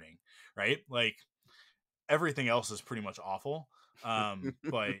is burning, right? Like, everything else is pretty much awful.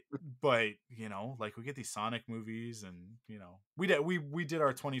 But like, we get these Sonic movies, and we did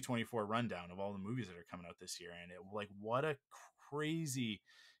our 2024 rundown of all the movies that are coming out this year, and what a crazy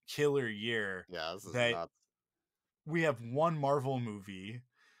killer year. Yeah, this is That nuts. we have one Marvel movie,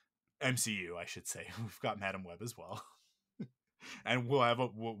 MCU, I should say. We've got Madam Web as well. And we'll have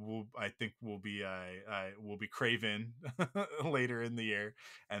I think we'll be Craven later in the year,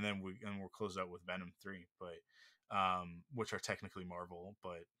 and then we'll close out with Venom 3, but which are technically Marvel,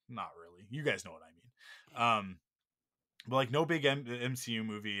 but not really. You guys know what I mean. But like, no big MCU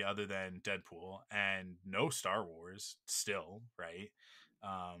movie other than Deadpool, and no Star Wars still, right?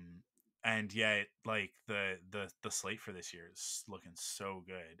 And yet, like, the slate for this year is looking so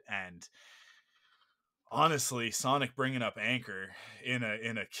good. And honestly, Sonic bringing up Anchor in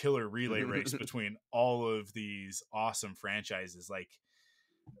a killer relay race between all of these awesome franchises. Like,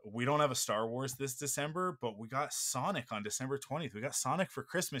 we don't have a Star Wars this December, but we got Sonic on December 20th. We got Sonic for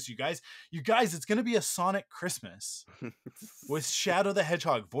Christmas, you guys. It's going to be a Sonic Christmas with Shadow the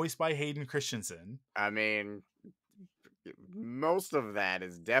Hedgehog, voiced by Hayden Christensen. I mean, most of that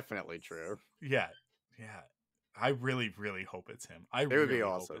is definitely true. Yeah. I really, really hope it's him. It would be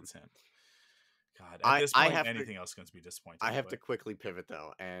awesome. Hope it's him. God, at this point, anything else is going to be disappointing. I have to quickly pivot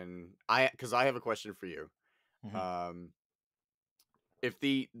though, and because I have a question for you. Mm-hmm. If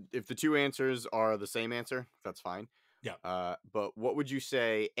the two answers are the same answer, that's fine. Yeah. But what would you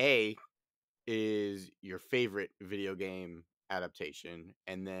say A is your favorite video game adaptation,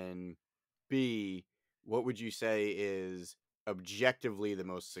 and then B, what would you say is objectively the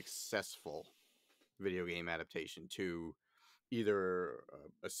most successful video game adaptation to either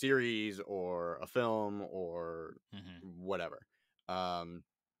a series or a film or whatever?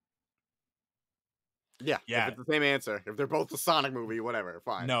 Yeah. If it's the same answer, if they're both the Sonic movie, whatever,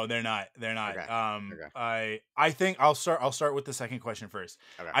 fine. No, they're not. Okay. I think I'll start with the second question first.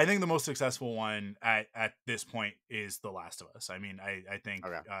 Okay. I think the most successful one at this point is The Last of Us. I mean, I think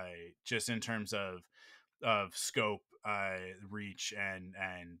just in terms of scope, reach, and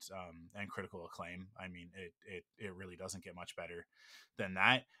critical acclaim, I mean, it really doesn't get much better than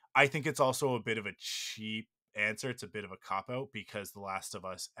that. I think it's also a bit of a cheap answer. It's a bit of a cop-out, because The Last of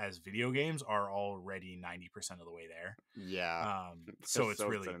Us as video games are already 90% of the way there. Yeah. So it's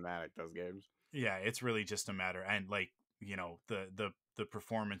really cinematic, those games. Yeah, it's really just a matter, and like, the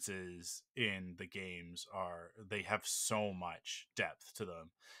performances in the games they have so much depth to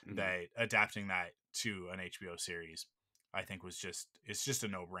them that adapting that to an HBO series, I think it's just a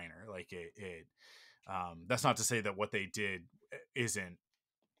no-brainer. Like, it that's not to say that what they did isn't,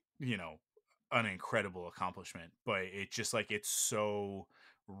 an incredible accomplishment, but it just, like, it's so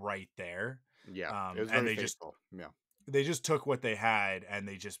right there. Yeah. It was very faithful. They just took what they had, and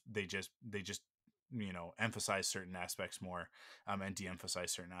they just emphasize certain aspects more, and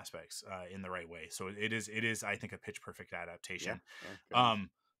de-emphasize certain aspects in the right way. So it is I think a pitch perfect adaptation.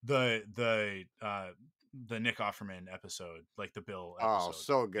 The Nick Offerman episode, like the Bill episode, oh,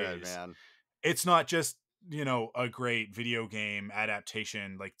 so good, man. It's not just a great video game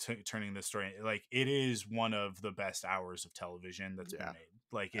adaptation, like turning the story, like, it is one of the best hours of television that's been made.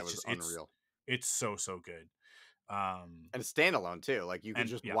 Like, it's just unreal. It's so good. And a standalone too. Like, you could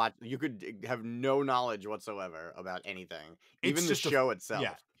just watch. You could have no knowledge whatsoever about anything, even the show itself.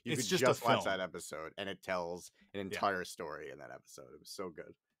 Yeah, you could just watch that episode, and it tells an entire story in that episode. It was so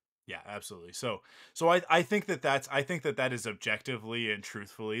good. Yeah, absolutely. So I think that is objectively and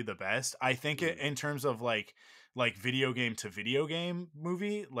truthfully the best. I think it, in terms of like video game to video game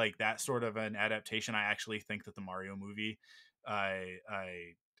movie, like that sort of an adaptation, I actually think that the Mario movie,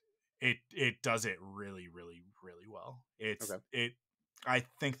 it does it really, really, really well. I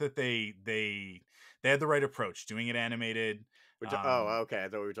think that they had the right approach, doing it animated. Okay. I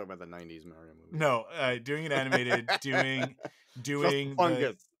thought we were talking about the 90s Mario movie. No, doing it animated, doing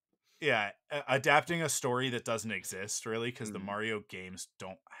adapting a story that doesn't exist, really, because the Mario games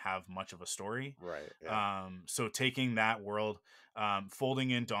don't have much of a story. Right. Yeah. So taking that world,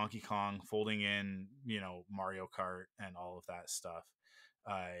 folding in Donkey Kong, folding in, Mario Kart and all of that stuff.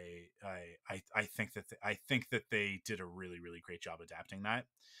 I think that they did a really, really great job adapting that,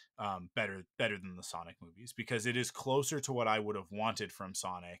 better than the Sonic movies, because it is closer to what I would have wanted from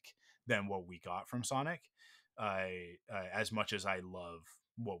Sonic than what we got from Sonic. As much as I love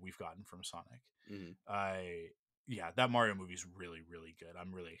what we've gotten from Sonic, yeah, that Mario movie is really, really good.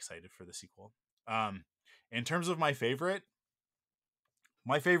 I'm really excited for the sequel. In terms of my favorite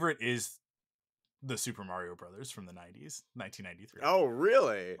is the Super Mario Brothers from the 90s, 1993. Oh,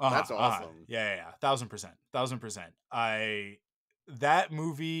 really? That's awesome. Yeah, 1,000%, 1,000%. That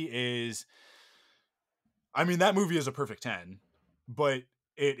movie is, I mean, that movie is a perfect 10, but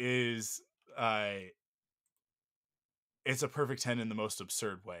it is, uh, it's a perfect 10 in the most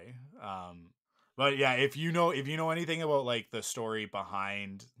absurd way. But yeah, if you know anything about like the story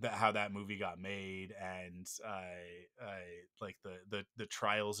behind how that movie got made, and like the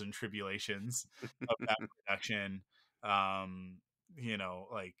trials and tribulations of that production, um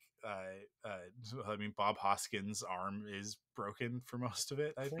like I mean, Bob Hoskins' arm is broken for most of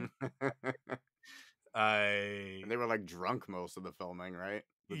it, I think. I And they were like drunk most of the filming, right?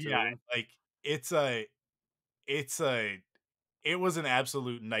 The two Yeah, of them. like it's a it's a it was an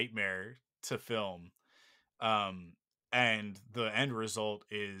absolute nightmare to film. Um, and the end result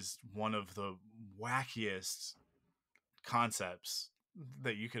is one of the wackiest concepts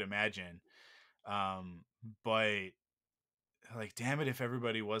that you could imagine. But like, damn it, if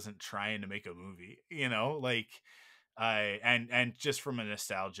everybody wasn't trying to make a movie, like, and just from a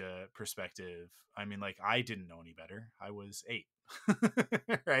nostalgia perspective, I mean, like, I didn't know any better. I was 8,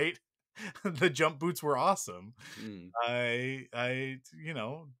 right? The jump boots were awesome. Mm.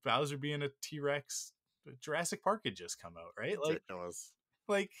 Bowser being a T-Rex, Jurassic Park had just come out, right? Ridiculous.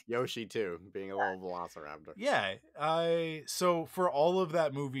 Like Yoshi too, being a little velociraptor. yeah. So for all of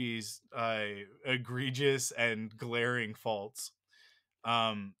that movie's egregious and glaring faults,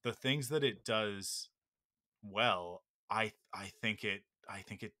 the things that it does well, I think it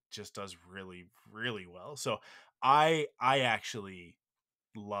just does really, really well. So I actually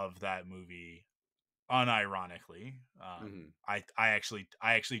love that movie unironically. Hmm. I actually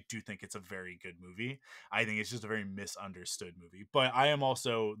do think it's a very good movie. I think it's just a very misunderstood movie. But I am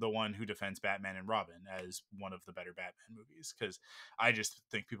also the one who defends Batman and Robin as one of the better Batman movies, because I just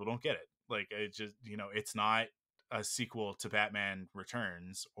think people don't get it. Like, it just, it's not a sequel to Batman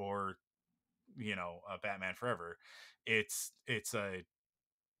Returns or Batman Forever. It's a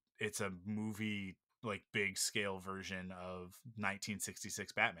movie, like, big scale version of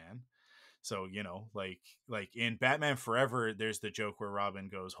 1966 Batman. So, like in Batman Forever, there's the joke where Robin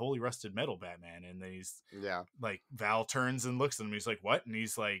goes, "Holy rusted metal, Batman," and then he's Yeah. like, Val turns and looks at him. He's like, "What?" And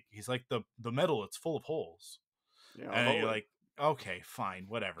he's like the metal, it's full of holes. Yeah. And you're Holy. like, okay, fine,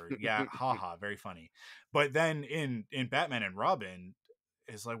 whatever. Yeah, haha, very funny. But then in Batman and Robin,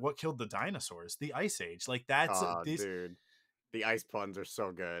 is like, what killed the dinosaurs? The Ice Age. Like, that's Oh, this. dude. The ice puns are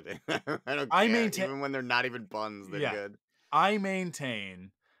so good. I don't I care. maintain, Even when they're not even puns, they're yeah, good. I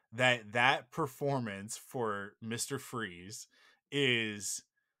maintain that performance for Mr. Freeze is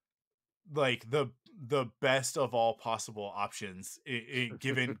like the best of all possible options,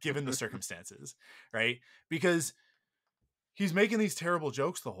 given the circumstances, right? Because he's making these terrible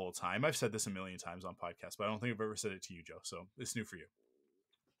jokes the whole time. I've said this a million times on podcasts, but I don't think I've ever said it to you, Joe. So it's new for you.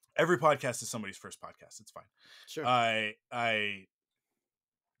 Every podcast is somebody's first podcast. It's fine. Sure. I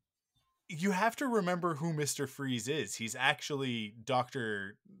You have to remember who Mr. Freeze is. He's actually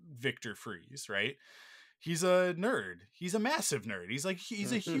Dr. Victor Freeze, right? He's a nerd. He's a massive nerd. He's a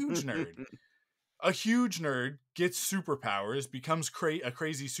huge nerd. A huge nerd gets superpowers, becomes a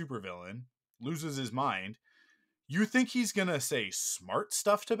crazy supervillain, loses his mind. You think he's gonna say smart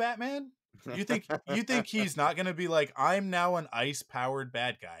stuff to Batman? You think he's not gonna be like, I'm now an ice powered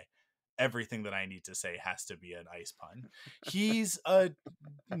bad guy. Everything that I need to say has to be an ice pun. He's a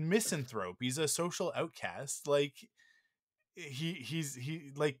misanthrope. He's a social outcast. Like, he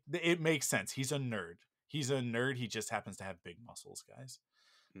like, it makes sense. He's a nerd. He's a nerd. He just happens to have big muscles, guys.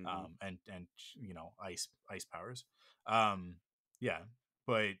 Mhm. And ice powers. Um, yeah,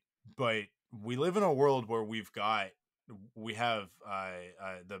 but we live in a world where we have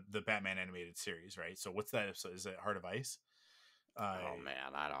the Batman animated series, right? So what's that episode? Is it Heart of Ice? Oh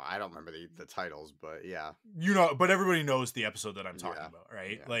man, I don't remember the titles, but yeah. But everybody knows the episode that I'm talking Yeah. about,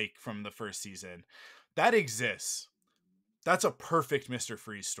 right? Yeah. Like, from the first season, that exists. That's a perfect Mr.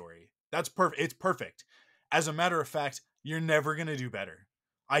 Freeze story. That's perfect. It's perfect. As a matter of fact, you're never going to do better.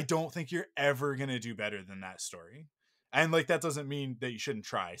 I don't think you're ever going to do better than that story. And like, that doesn't mean that you shouldn't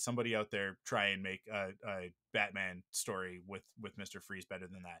try. Somebody out there try and make a Batman story with Mr. Freeze better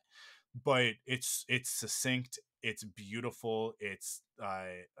than that. But it's succinct, it's beautiful, it's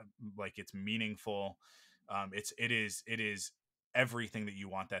like, it's meaningful. It is everything that you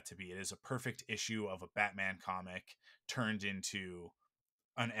want that to be. It is a perfect issue of a Batman comic turned into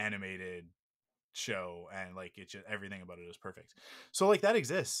an animated show, and like, it just, everything about it is perfect. So like, that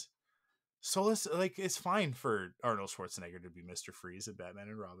exists. So let's like, it's fine for Arnold Schwarzenegger to be Mr. Freeze and Batman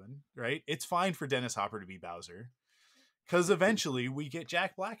and Robin, right? It's fine for Dennis Hopper to be Bowser, because eventually we get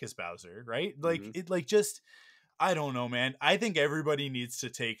Jack Black as Bowser, right? Like Mhm. it, like just I don't know, man. I think everybody needs to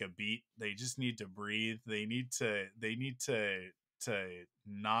take a beat. They just need to breathe. They need to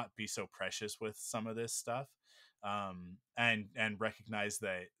not be so precious with some of this stuff, and recognize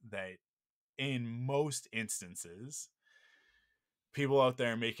that in most instances, people out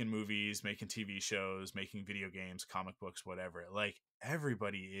there making movies, making TV shows, making video games, comic books, whatever, like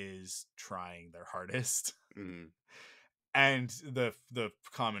everybody is trying their hardest. Mhm. And the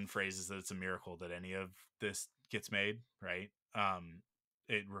common phrase is that it's a miracle that any of this gets made, right?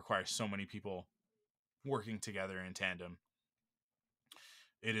 It requires so many people working together in tandem.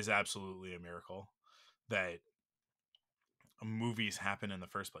 It is absolutely a miracle that movies happen in the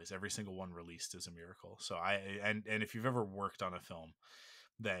first place. Every single one released is a miracle. So and if you've ever worked on a film,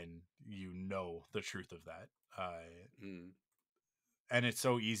 then you know the truth of that. Mhm. And it's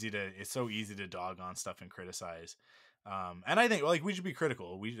so easy to dog on stuff and criticize. And I think like we should be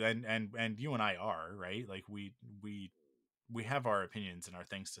critical. And you and I are, right? Like we have our opinions and our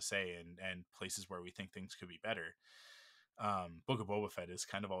things to say, and places where we think things could be better. Book of Boba Fett is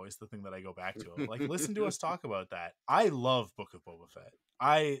kind of always the thing that I go back to. Like, listen to us talk about that. I love Book of Boba Fett.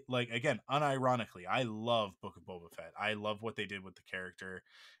 I like, again, unironically, I love Book of Boba Fett. I love what they did with the character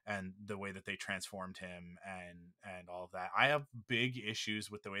and the way that they transformed him and all of that. I have big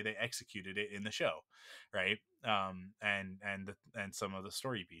issues with the way they executed it in the show, right? And some of the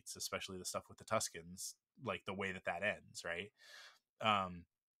story beats, especially the stuff with the Tuscans, like the way that that ends, right? Um,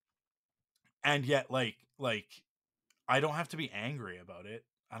 and yet, like I don't have to be angry about it.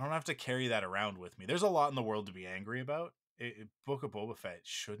 I don't have to carry that around with me. There's a lot in the world to be angry about. Book of Boba Fett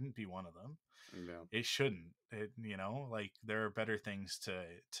shouldn't be one of them. Yeah. It shouldn't. Like there are better things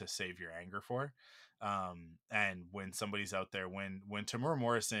to save your anger for. And when somebody's out there, when Tamura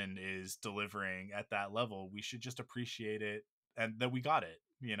Morrison is delivering at that level, we should just appreciate it and that we got it.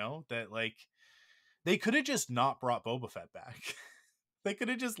 That like they could have just not brought Boba Fett back. They could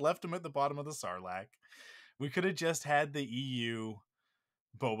have just left him at the bottom of the Sarlacc. We could have just had the EU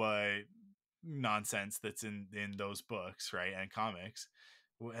Boba nonsense that's in those books, right, and comics.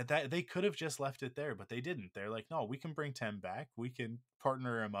 That they could have just left it there, but they didn't. They're like, no, we can bring Tem back. We can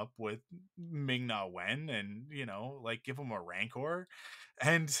partner him up with Ming Na Wen, and like give him a Rancor,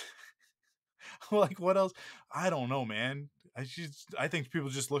 and like what else? I don't know, man. I think people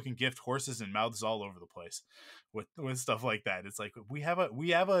just look and gift horses and mouths all over the place with stuff like that. It's like we have a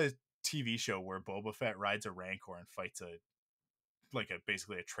TV show where Boba Fett rides a Rancor and fights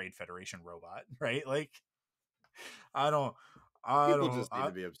basically a Trade Federation robot, right? Like I don't I People don't just need I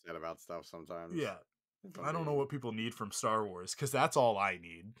to be upset about stuff sometimes. yeah. If I'm I don't know being what people need from Star Wars, because that's all I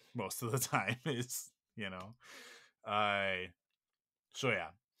need most of the time is, I so yeah.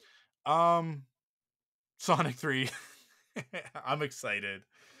 Um Sonic 3. I'm excited.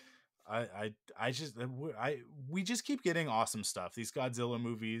 I just we just keep getting awesome stuff. These Godzilla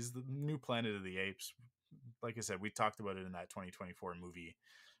movies, the new Planet of the Apes. Like I said, we talked about it in that 2024 movie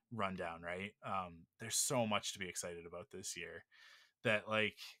rundown, right? There's so much to be excited about this year that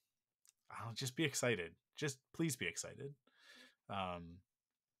like I'll just be excited. Just please be excited. Um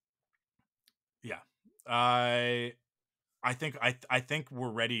yeah. I I think we're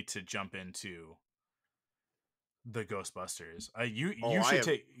ready to jump into the Ghostbusters. Oh, You should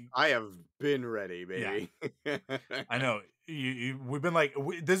take I have been ready, yeah. baby. I know we've been like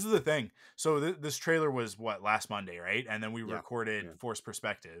this is the thing. So this trailer was what last Monday, right? And then we Yeah. recorded Yeah. Forced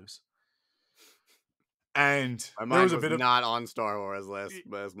Perspectives, and My there was mind a was bit of not on Star Wars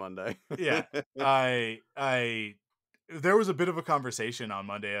last Monday. yeah. I there was a bit of a conversation on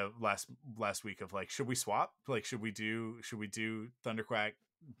Monday of last week of like, should we swap? Like, should we do ThunderQuack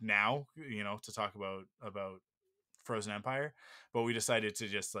now? To talk about Frozen Empire, but we decided to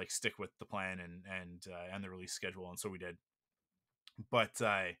just like stick with the plan and the release schedule, and so we did. But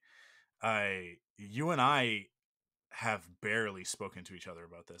I you and I have barely spoken to each other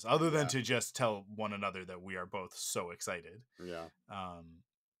about this, other than Yeah. to just tell one another that we are both so excited. Yeah. Um,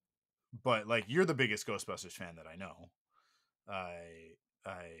 but like you're the biggest Ghostbusters fan that I know. I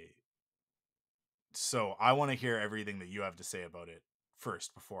I so I want to hear everything that you have to say about it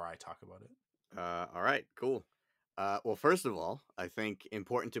first before I talk about it. All right, cool. Well, first of all, I think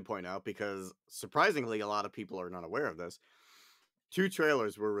important to point out, because surprisingly, a lot of people are not aware of this. 2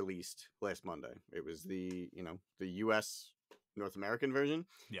 trailers were released last Monday. It was the US North American version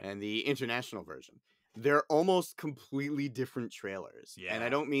Yeah. and the international version. They're almost completely different trailers. And I Yeah.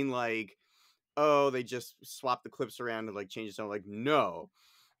 don't mean like, oh, they just swapped the clips around and like changed it. Like, no.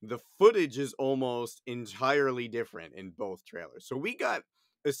 the footage is almost entirely different in both trailers. So we got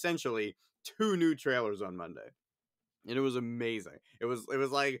essentially 2 new trailers on Monday, and it was amazing. It was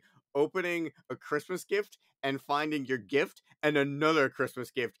like opening a Christmas gift and finding your gift and another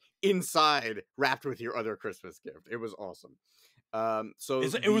Christmas gift inside wrapped with your other Christmas gift. It was awesome. So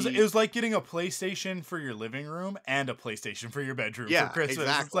It was like getting a PlayStation for your living room and a PlayStation for your bedroom for yeah, Christmas.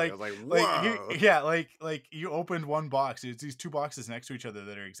 exactly. It's like I was like, here, whoa. yeah, like you opened one box. It's these 2 boxes next to each other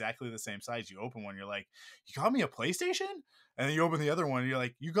that are exactly the same size. You open one, you're like, you got me a PlayStation, and then you open the other one, and you're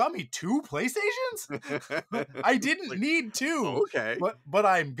like, you got me 2 PlayStations. I didn't Like, need 2, okay, but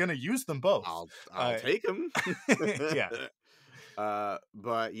I'm gonna use them both. I'll take them. Yeah,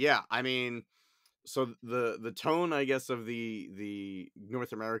 But yeah, I mean, so the tone, I guess, of the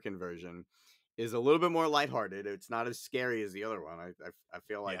North American version is a little bit more lighthearted. It's not as scary as the other one. I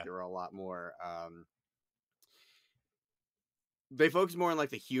feel like yeah, there are a lot more. They focus more on like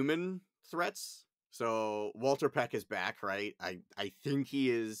the human threats. So Walter Peck is back, right? I think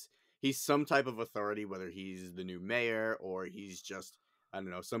he's some type of authority, whether he's the new mayor or he's just, I don't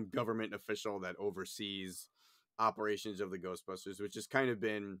know, some government official that oversees operations of the Ghostbusters, which has kind of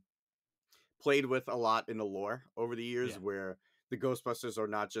been played with a lot in the lore over the years, yeah, where the Ghostbusters are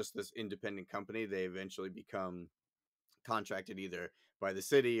not just this independent company. They eventually become contracted either by the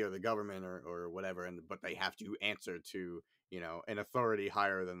city or the government or whatever, and but they have to answer to, an authority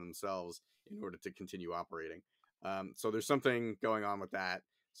higher than themselves in order to continue operating. So there's something going on with that.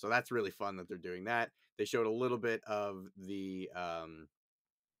 So that's really fun that they're doing that. They showed a little bit of the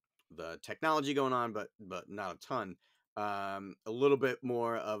technology going on, but not a ton. A little bit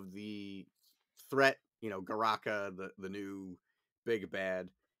more of the threat, Garaka, the new big bad.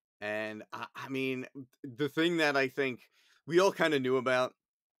 And I mean, the thing that I think we all kind of knew about,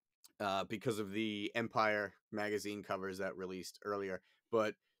 because of the Empire magazine covers that released earlier,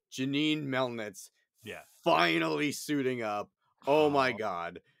 but Janine Melnitz yeah. finally suiting up. Oh my Oh,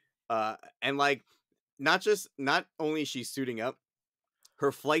 god. And like, not only is she suiting up,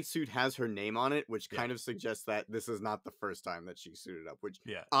 her flight suit has her name on it, which yeah, kind of suggests that this is not the first time that she suited up, which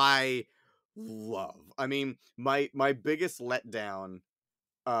yeah, I love. I mean, my biggest letdown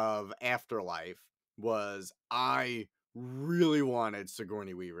of Afterlife was I really wanted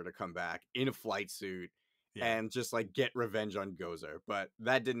Sigourney Weaver to come back in a flight suit yeah, and just like get revenge on Gozer, but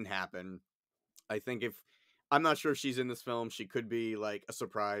that didn't happen. I think if I'm not sure if she's in this film, she could be like a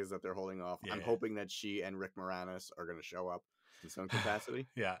surprise that they're holding off. I'm yeah, hoping that she and Rick Moranis are going to show up in some capacity.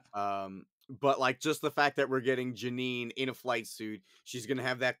 yeah, But like just the fact that we're getting Janine in a flight suit, she's going to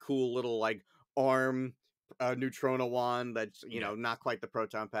have that cool little like arm neutrona wand that's, yeah. not quite the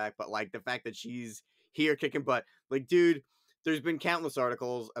proton pack, but like the fact that she's here kicking butt. Like, dude, there's been countless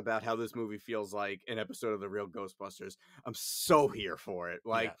articles about how this movie feels like an episode of the real Ghostbusters. I'm so here for it.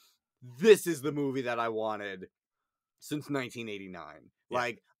 Like, Yeah, this is the movie that I wanted since 1989. yeah,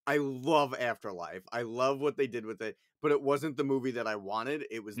 Like, I love Afterlife. I love what they did with it, but it wasn't the movie that I wanted.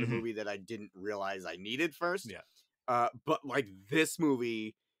 It was the hmm, movie that I didn't realize I needed first. yeah, But like this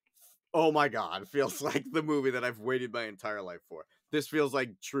movie, oh my god, feels like the movie that I've waited my entire life for. This feels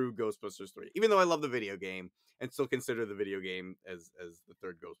like true Ghostbusters 3. Even though I love the video game and still consider the video game as the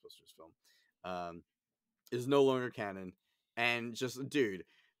third Ghostbusters film. Is no longer canon. And just, dude,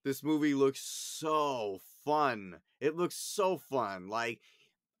 this movie looks so fun. It looks so fun. Like,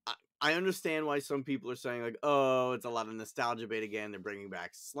 I understand why some people are saying, like, oh, it's a lot of nostalgia bait again. They're bringing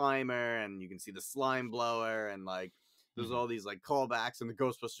back Slimer, and you can see the slime blower, and like, there's hmm, all these like callbacks, and the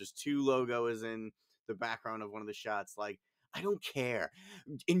Ghostbusters 2 logo is in the background of one of the shots. Like, I don't care.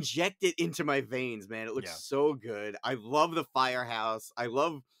 Inject it into my veins, man. It looks yeah, so good. I love the firehouse.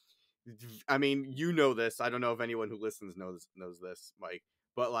 I mean, you know this. I don't know if anyone who listens knows this, Mike.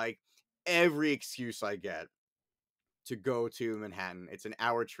 But like every excuse I get to go to Manhattan, it's an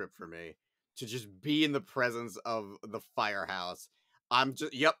hour trip for me to just be in the presence of the firehouse. I'm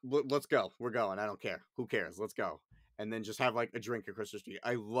just, yep, let's go. We're going. I don't care. Who cares? Let's go. And then just have like a drink across the street.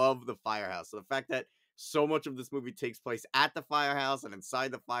 I love the firehouse. So the fact that so much of this movie takes place at the firehouse and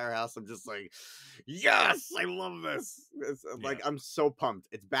inside the firehouse, I'm just like, yes, I love this. It's, yeah. like, I'm so pumped.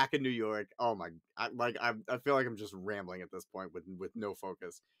 It's back in New York. Oh my, I feel like I'm just rambling at this point with no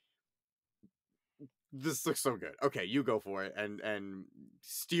focus. This looks so good. Okay, you go for it and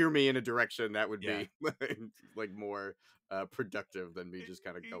steer me in a direction that would Yeah. be like more productive than me just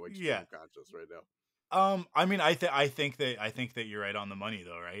kind of going Yeah. stream of conscious right now. I mean, I think that you're right on the money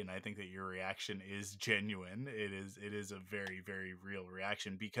though, right? And I think that your reaction is genuine. It is a very, very real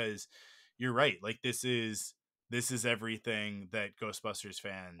reaction because you're right. Like this is everything that Ghostbusters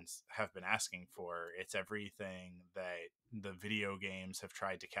fans have been asking for. It's everything that the video games have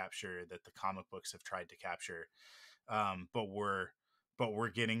tried to capture, that the comic books have tried to capture. But we're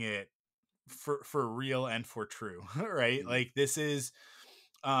getting it for real and for true, right? Mhm. Like this is,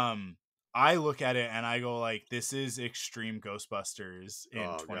 I look at it and I go like, this is extreme Ghostbusters in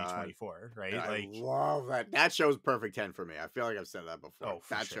Oh god, 2024, right? I Like, love that. That show's perfect 10 for me. I feel like I've said that before. oh,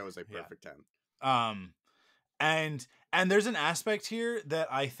 for That sure. show is a Yeah. perfect 10. Um, and there's an aspect here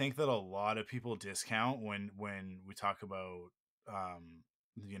that I think that a lot of people discount when we talk about,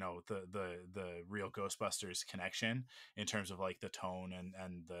 the real Ghostbusters connection in terms of like the tone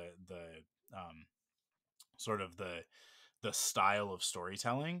and the sort of the style of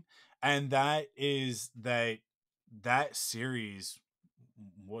storytelling. And that is that series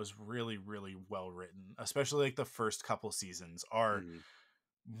was really, really well written, especially like the first couple seasons are Mhm.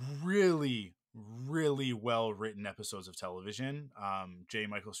 really, really well written episodes of television. J.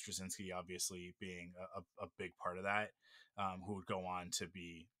 Michael Straczynski obviously being a big part of that, who would go on to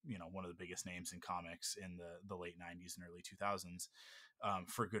be, one of the biggest names in comics in the late 90s and early 2000s,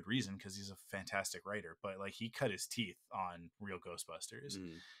 for good reason, because he's a fantastic writer. But like he cut his teeth on Real Ghostbusters,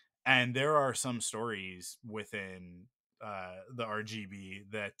 Mhm. and there are some stories within the RGB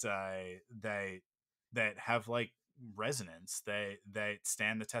that have like resonance, that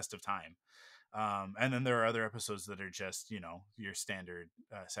stand the test of time. And then there are other episodes that are just, your standard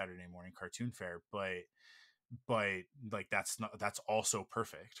Saturday morning cartoon fare, but like that's also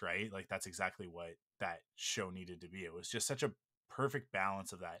perfect, right? Like that's exactly what that show needed to be. It was just such a perfect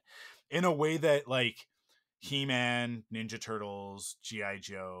balance of that, in a way that like He-Man, Ninja Turtles, GI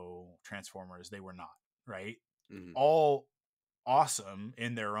Joe, Transformers, they were not, right? Mhm. All awesome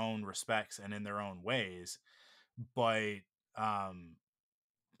in their own respects and in their own ways, but um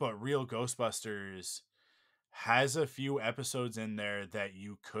Real Ghostbusters has a few episodes in there that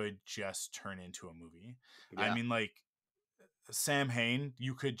you could just turn into a movie. I Yeah. mean, like Sam Hain,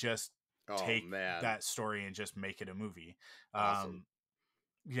 you could just Oh take man, that story and just make it a movie. awesome.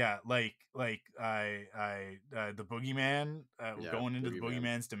 Yeah, like I the Boogeyman, Yeah, going into the Boogeyman.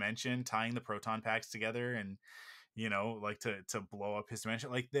 Boogeyman's dimension, tying the proton packs together, and like to blow up his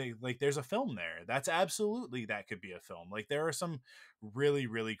dimension. Like there's a film there. That's absolutely, that could be a film. Like there are some really,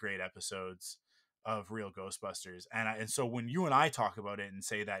 really great episodes of Real Ghostbusters, and so when you and I talk about it and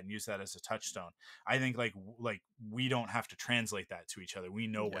say that and use that as a touchstone, I think like we don't have to translate that to each other. We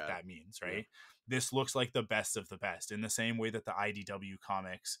know what Yeah. that means, Yeah. right? This looks like the best of the best, in the same way that the IDW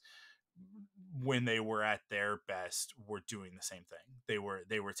comics, when they were at their best, were doing the same thing. They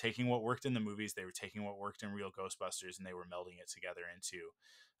were taking what worked in the movies, they were taking what worked in Real Ghostbusters, and they were melding it together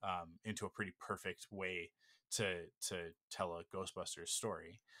into a pretty perfect way to tell a Ghostbusters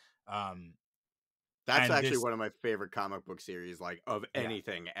story. um That's and actually this one of my favorite comic book series, like of Yeah,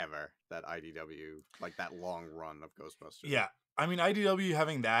 anything ever. That IDW, like that long run of Ghostbusters. yeah, I mean, IDW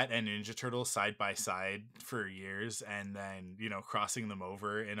having that and Ninja Turtles side by side for years, and then crossing them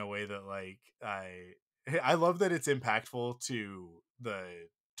over in a way that, like, I love that it's impactful to the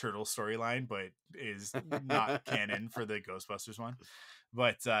Turtle storyline, but is not canon for the Ghostbusters one.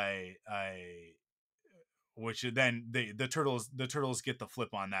 But I which then the turtles get the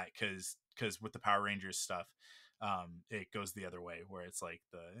flip on that, because with the Power Rangers stuff, it goes the other way, where it's like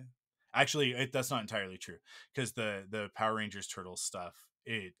that's not entirely true, because the Power Rangers Turtles stuff,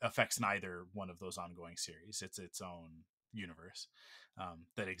 it affects neither one of those ongoing series. It's its own universe,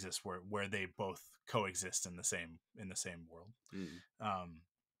 that exists where they both coexist in the same world. Mm. um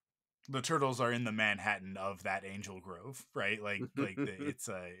the turtles are in the Manhattan of that Angel Grove, right? It's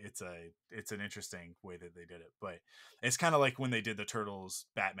an interesting way that they did it, but it's kind of like when they did the Turtles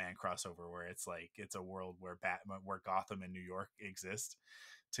Batman crossover, where it's like it's a world where Gotham and New York exist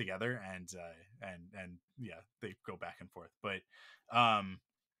together, and yeah, they go back and forth. Um,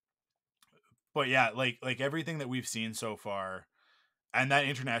 but yeah, like everything that we've seen so far, and that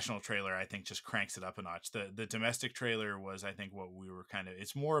international trailer, I think, just cranks it up a notch. The domestic trailer was, I think, what we were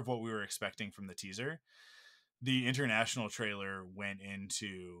it's more of what we were expecting from the teaser. The international trailer went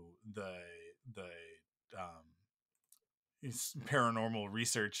into the um paranormal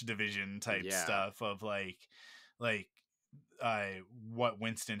research division type Yeah. stuff of like uh what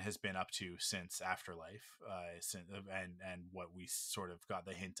Winston has been up to since Afterlife, and what we sort of got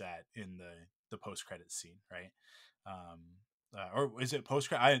the hint at in the post credits scene, right? Or is it post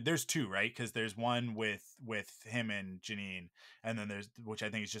credit? There's two, right? Because there's one with him and Janine, and then there's, which I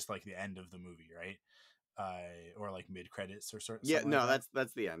think is just like the end of the movie, right? Or like mid credits or Yeah. something like No, that.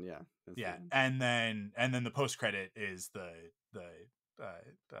 that's the end. Yeah, that's the Yeah, end. and then the post credit is the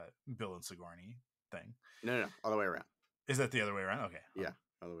Bill and Sigourney thing. No, other way around. Is that the other way around? Okay. Yeah,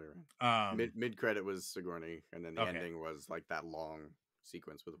 other way around. Mid credit was Sigourney, and then the Okay. ending was like that long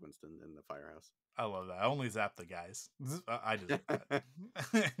sequence with Winston in the firehouse. I love that. I only zap the guys. I just that.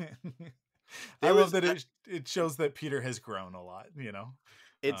 There I love was that it shows that Peter has grown a lot, you know.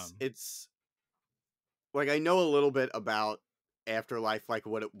 It's like I know a little bit about Afterlife, like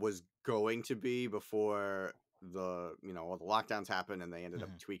what it was going to be before the all the lockdowns happened, and they ended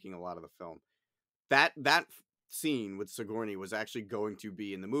up tweaking a lot of the film. That scene with Sigourney was actually going to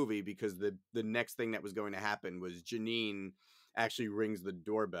be in the movie because the next thing that was going to happen was Janine actually rings the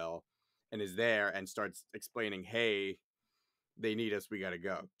doorbell and is there and starts explaining, "Hey, they need us. We got to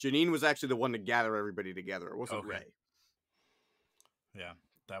go." Janine was actually the one to gather everybody together. It wasn't Ray. Yeah,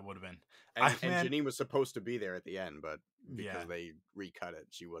 that would have been. And Janine was supposed to be there at the end, but because they recut it,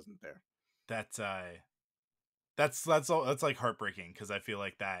 she wasn't there. That's like heartbreaking because I feel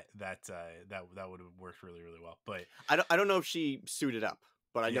like that would have worked really, really well. But I don't know if she suited up,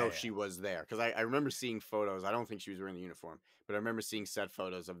 but I know she was there because I remember seeing photos. I don't think she was wearing the uniform, but I remember seeing set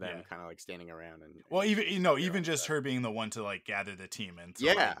photos of them kind of like standing around and even just her being the one to like gather the team and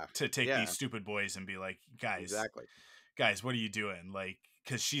to take these stupid boys and be like, guys, what are you doing? Like,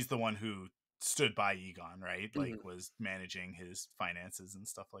 because she's the one who stood by Egon, right? Like, was managing his finances and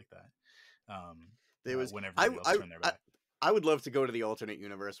stuff like that. When everybody else turned their back. I would love to go to the alternate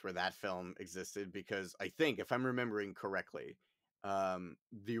universe where that film existed because I think, if I'm remembering correctly,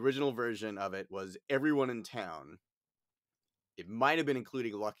 the original version of it was everyone in town. It might have been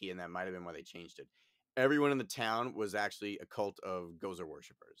including Lucky, and that might have been why they changed it. Everyone in the town was actually a cult of Gozer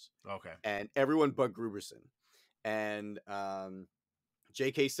worshippers. Okay. And everyone but Gruberson. And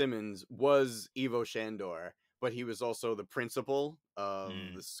J.K. Simmons was Ivo Shandor, but he was also the principal of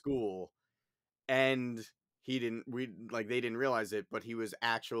the school. And they didn't realize it, but he was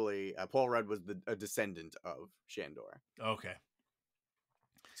actually Paul Rudd was a descendant of Shandor. Okay.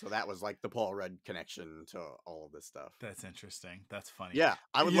 So that was like the Paul Rudd connection to all of this stuff. That's interesting. That's funny. Yeah,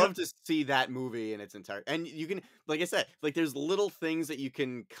 I would love to see that movie in its entirety. And you can, like I said, like there's little things that you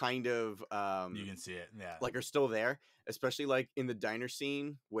can kind of you can see it, like are still there, especially like in the diner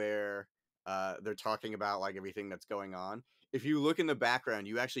scene where they're talking about like everything that's going on. If you look in the background,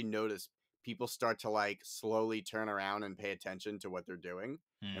 you actually notice people start to like slowly turn around and pay attention to what they're doing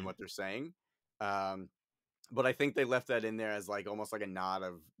and what they're saying. But I think they left that in there as like almost like a nod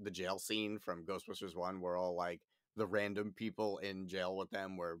of the jail scene from Ghostbusters 1, where all like the random people in jail with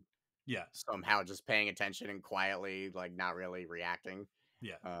them were somehow just paying attention and quietly like not really reacting.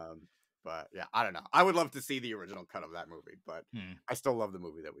 But yeah, I don't know. I would love to see the original cut of that movie, but I still love the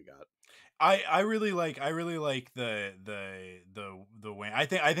movie that we got. I really like the way I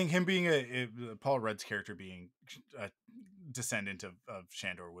think him being Paul Rudd's character being a descendant of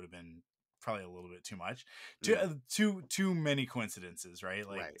Shandor would have been probably a little bit too much. Too many coincidences, right?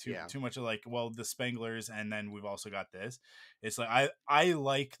 Like too much of like, well, the Spanglers, and then we've also got this. It's like I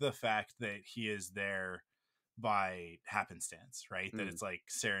like the fact that he is there by happenstance, right? That it's like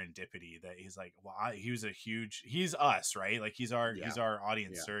serendipity, that he's like, well, he's us, right? Like he's our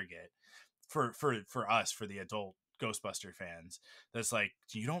audience surrogate for us, for the adult Ghostbuster fans. That's like,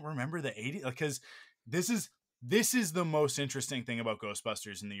 you don't remember the 80s? Because this is the most interesting thing about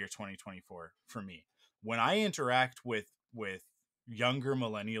Ghostbusters in the year 2024 for me. When I interact with younger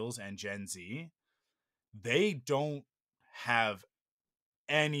millennials and Gen Z, they don't have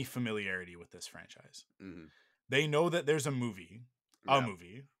any familiarity with this franchise. They know that there's a movie.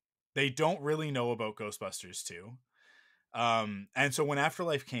 They don't really know about Ghostbusters 2. And so when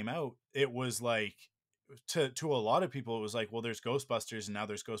Afterlife came out, it was like, to a lot of people, it was like, well, there's Ghostbusters and now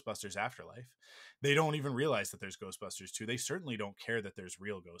there's Ghostbusters Afterlife. They don't even realize that there's Ghostbusters 2. They certainly don't care that there's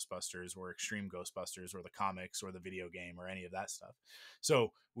real Ghostbusters or Extreme Ghostbusters or the comics or the video game or any of that stuff.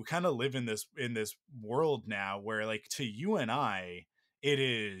 So we kind of live in this world now where, like, to you and I, it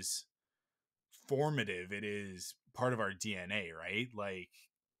is formative. It is part of our DNA, right? Like,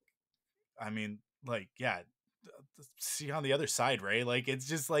 I mean, like, yeah, see on the other side, right? Like, it's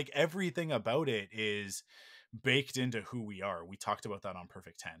just like everything about it is baked into who we are. We talked about that on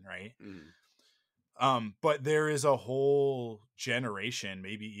Perfect 10, right? But there is a whole generation,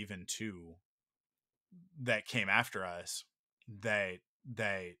 maybe even two, that came after us that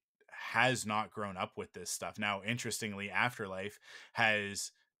has not grown up with this stuff. Now, interestingly, Afterlife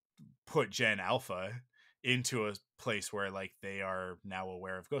has put Gen Alpha into a place where, like, they are now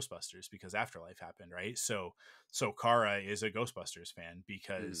aware of Ghostbusters because Afterlife happened, right? So Kara is a Ghostbusters fan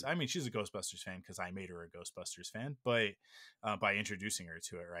because I mean, she's a Ghostbusters fan because I made her a Ghostbusters fan, but by introducing her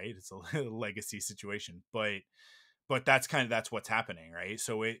to it, right? It's a legacy situation, but but that's what's happening, right?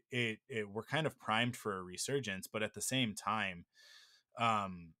 So we're kind of primed for a resurgence, but at the same time,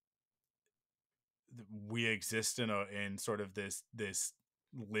 um, we exist in sort of this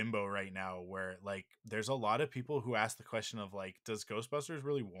limbo right now where like there's a lot of people who ask the question of like, does Ghostbusters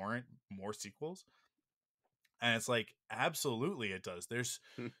really warrant more sequels? And it's like, absolutely it does. There's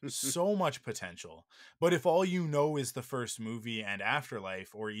so much potential. But if all you know is the first movie and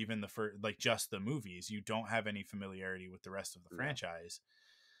Afterlife, or even the first, like just the movies, you don't have any familiarity with the rest of the Yeah. franchise,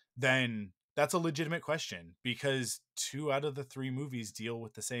 then that's a legitimate question, because 2 out of the 3 movies deal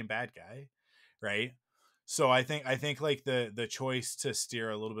with the same bad guy, right? So I think like the choice to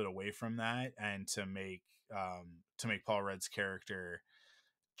steer a little bit away from that and to make Paul Rudd's character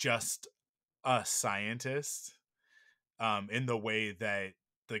just a scientist, in the way that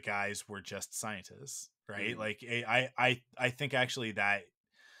the guys were just scientists, right? Mhm. Like I think actually that,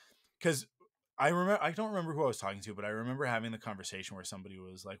 because I don't remember who I was talking to, but I remember having the conversation where somebody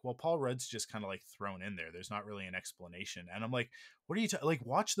was like, "Well, Paul Rudd's just kind of like thrown in there. There's not really an explanation." And I'm like, "What are you like?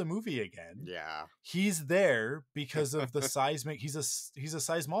 Watch the movie again. Yeah. He's there because of the seismic. He's a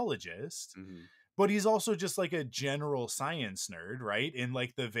seismologist, Mhm. but he's also just like a general science nerd, right? In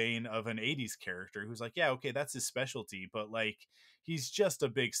like the vein of an 80s character who's like, yeah, okay, that's his specialty, but like he's just a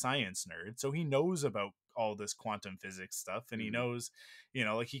big science nerd. So he knows about all this quantum physics stuff, and he Mhm. knows,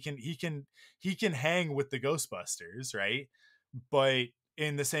 like he can hang with the Ghostbusters, right? But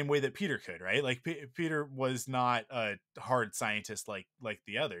in the same way that Peter could, right? Like Peter was not a hard scientist like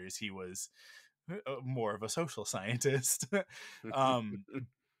the others. He was more of a social scientist. um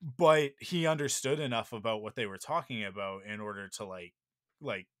but he understood enough about what they were talking about in order to like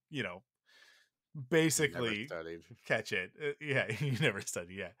Never basically studied. catch it. Yeah, he never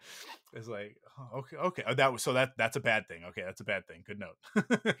studied. Yeah, it's like, oh, okay. Oh, that was so that's a bad thing. Okay, that's a bad thing. Good note.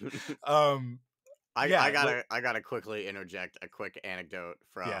 um I yeah, like gotta quickly interject a quick anecdote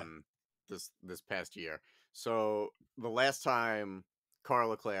yeah. from this past year. So the last time Carl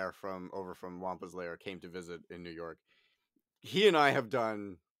Leclerc from Wampa's Lair came to visit in New York, he and I have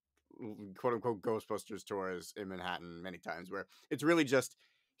done quote unquote Ghostbusters tours in Manhattan many times, where it's really just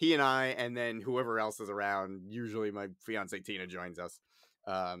he and I, and then whoever else is around. Usually my fiance Tina joins us.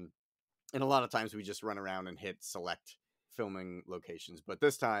 Um, and a lot of times we just run around and hit select filming locations. But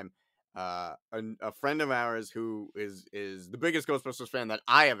this time, a friend of ours who is the biggest Ghostbusters fan that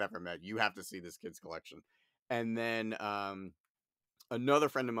I have ever met. You have to see this kid's collection. And then another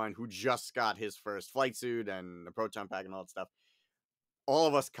friend of mine who just got his first flight suit and a proton pack and all that stuff. All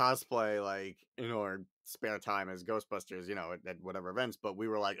of us cosplay like in our spare time as Ghostbusters, at whatever events. But we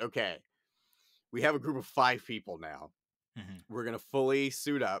were like, okay, we have a group of 5 people now. Mhm. We're gonna fully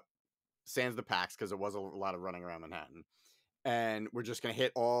suit up, sans the packs, because there was a lot of running around Manhattan, and we're just gonna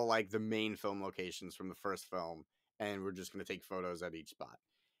hit all like the main film locations from the first film, and we're just gonna take photos at each spot.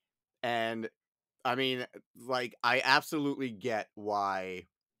 And I mean, like, I absolutely get why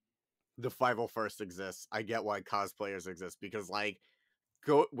the 501st exists. I get why cosplayers exist, because like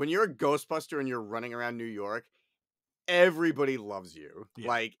go when you're a Ghostbuster and you're running around New York, everybody loves you. Yeah.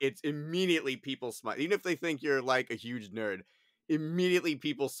 Like, it's immediately people smile. Even if they think you're like a huge nerd, immediately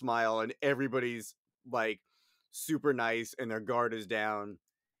people smile and everybody's like super nice and their guard is down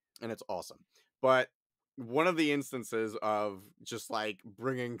and it's awesome. But one of the instances of just like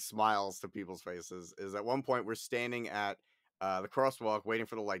bringing smiles to people's faces is at one point we're standing at the crosswalk waiting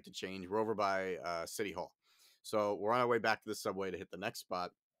for the light to change. We're over by City Hall. So we're on our way back to the subway to hit the next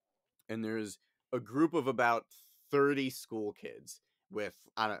spot, and there's a group of about 30 school kids with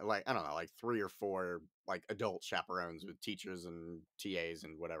I don't know, like 3 or 4 like adult chaperones with teachers and TAs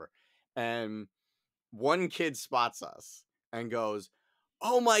and whatever. And one kid spots us and goes,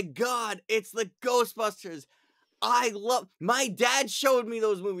 "Oh my god, it's the Ghostbusters. I love my dad showed me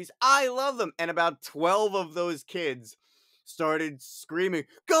those movies. I love them." And about 12 of those kids started screaming,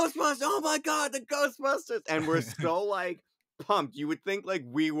 "Ghostbusters! Oh my god, the Ghostbusters!" And we're so like pumped. You would think like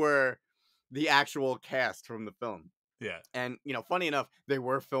we were the actual cast from the film. Yeah. And funny enough, they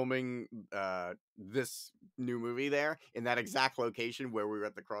were filming this new movie there in that exact location where we were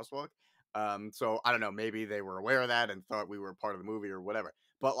at the crosswalk. So I don't know, maybe they were aware of that and thought we were part of the movie or whatever.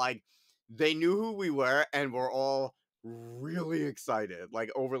 But like, they knew who we were and were all really excited,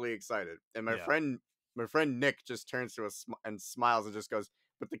 like overly excited. And my Yeah. friend Nick just turns to us and smiles and just goes,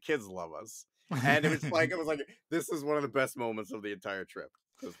 "But the kids love us." And it was like this is one of the best moments of the entire trip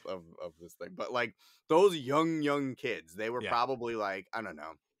of this thing. But like, those young kids, they were Yeah. probably like, I don't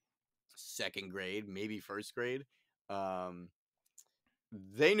know, second grade, maybe first grade. Um,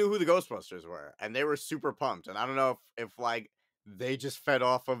 they knew who the Ghostbusters were, and they were super pumped. And I don't know if like they just fed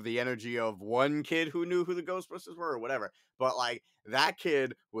off of the energy of one kid who knew who the Ghostbusters were or whatever. But like that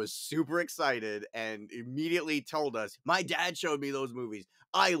kid was super excited and immediately told us, "My dad showed me those movies.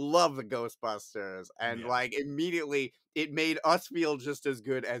 I love the Ghostbusters." And Yeah. like immediately it made us feel just as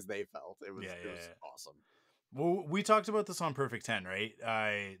good as they felt. It Yeah, was yeah. awesome. Well, we talked about this on Perfect 10, right?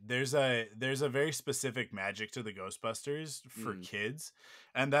 There's a very specific magic to the Ghostbusters for Mm, kids,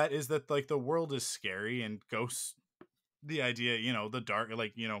 and that is that like the world is scary and ghosts. The idea, the dark,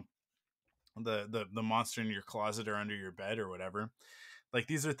 like the monster in your closet or under your bed or whatever. Like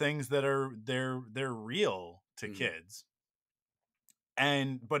these are things that are they're real to mm, kids,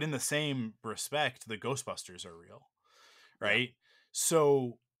 and but in the same respect, the Ghostbusters are real, yeah. right?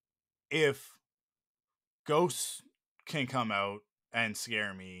 So if ghosts can come out and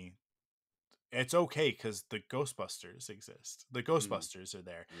scare me, it's okay because the Ghostbusters exist. The Mm, Ghostbusters are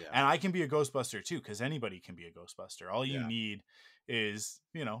there, yeah. and I can be a Ghostbuster too because anybody can be a Ghostbuster. All you Yeah. need is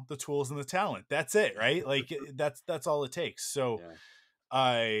the tools and the talent. That's it, right? Like that's all it takes. So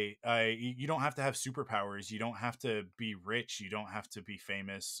Yeah. you don't have to have superpowers. You don't have to be rich. You don't have to be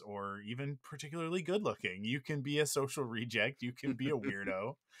famous or even particularly good looking. You can be a social reject. You can be a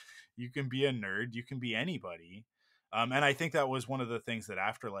weirdo. You can be a nerd. You can be anybody. And I think that was one of the things that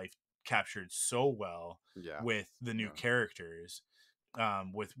Afterlife captured so well Yeah. with the new Yeah. characters,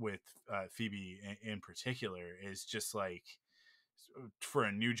 with Phoebe in particular, is just like for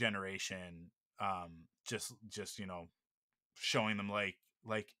a new generation, just showing them like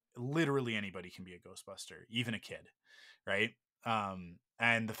literally anybody can be a Ghostbuster, even a kid, right?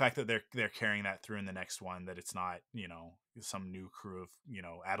 And the fact that they're carrying that through in the next one, that it's not some new crew of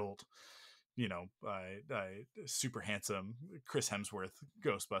adult super handsome Chris Hemsworth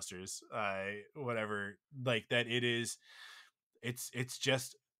Ghostbusters, whatever, like that. It's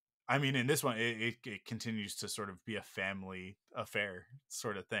just, I mean, in this one, it continues to sort of be a family affair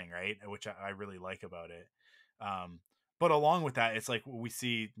sort of thing, right? Which I really like about it. Um, but along with that, it's like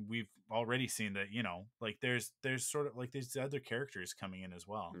we've already seen that, like there's sort of like these other characters coming in as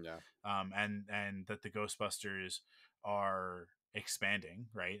well. Yeah. And that the Ghostbusters are expanding,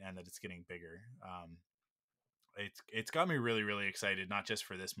 right? And that it's getting bigger. It's got me really really excited, not just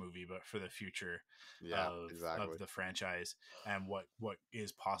for this movie but for the future Yeah. of Exactly. the franchise and what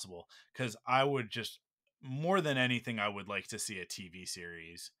is possible, because I would just, more than anything, I would like to see a TV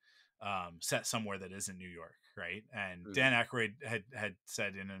series set somewhere that isn't New York, right? And Hmm. Dan Aykroyd had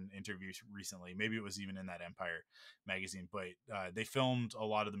said in an interview recently, maybe it was even in that Empire magazine, but they filmed a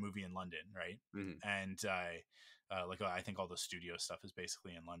lot of the movie in London, right? Hmm. And like I think all the studio stuff is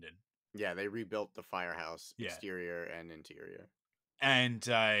basically in London. Yeah. They rebuilt the firehouse Yeah. exterior and interior. And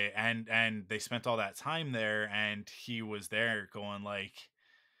they spent all that time there, and he was there going like,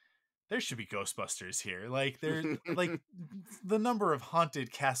 there should be Ghostbusters here. Like there's like the number of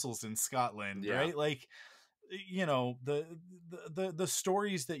haunted castles in Scotland, Yeah. right? Like the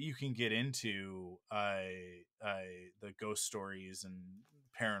stories that you can get into, the ghost stories and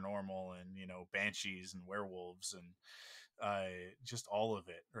paranormal and banshees and werewolves and just all of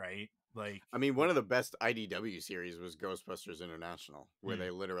it, right? Like I mean, one of the best IDW series was Ghostbusters International, where mm, they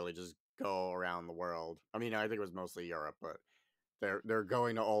literally just go around the world. I mean, I think it was mostly Europe, but they're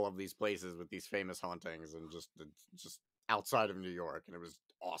going to all of these places with these famous hauntings and just outside of New York, and it was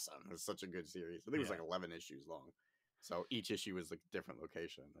awesome. It was such a good series. I think it was yeah. like 11 issues long, so each issue was like a different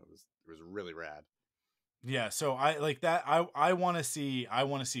location. It was really rad. Yeah, so I like that. I want to see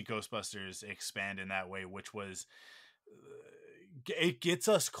Ghostbusters expand in that way, which was it gets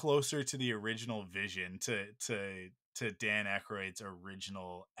us closer to the original vision, to Dan Aykroyd's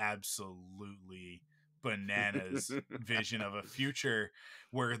original absolutely bananas vision of a future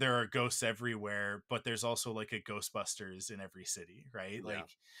where there are ghosts everywhere, but there's also like a Ghostbusters in every city, right? Yeah.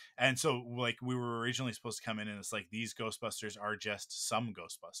 Like, and so like we were originally supposed to come in and it's like these Ghostbusters are just some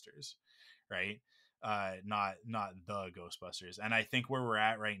Ghostbusters, right? Not the Ghostbusters. And I think where we're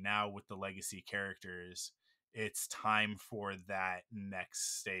at right now with the legacy characters, it's time for that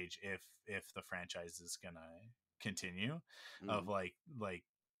next stage if the franchise is gonna continue, of Mm. like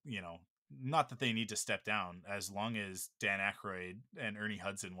not that they need to step down, as long as Dan Aykroyd and Ernie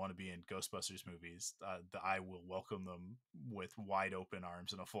Hudson want to be in Ghostbusters movies, I will welcome them with wide open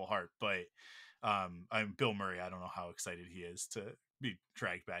arms and a full heart. But I'm Bill Murray, I don't know how excited he is to be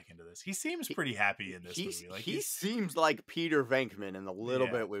dragged back into this. He seems He pretty happy in this movie, like he he's seems like Peter Venkman in the little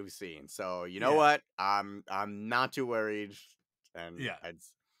yeah, bit we've seen. So you know yeah, what? I'm not too worried, and yeah,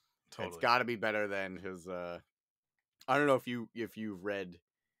 it's totally. got to be better than his. I don't know if you've read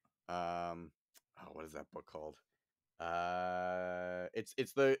what is that book called? It's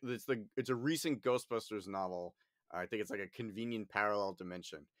a recent Ghostbusters novel. I think it's like a convenient parallel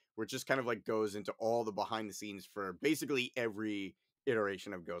dimension where it just kind of like goes into all the behind the scenes for basically every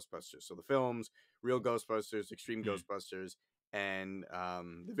iteration of Ghostbusters. So the films, Real Ghostbusters, Extreme Mm. Ghostbusters, and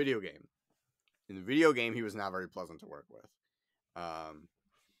the video game. In the video game, he was not very pleasant to work with.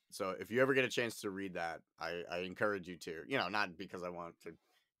 So if you ever get a chance to read that, I encourage you to. Not because I want to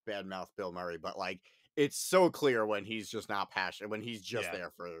badmouth Bill Murray, but like it's so clear when he's just not passionate, when he's just Yeah.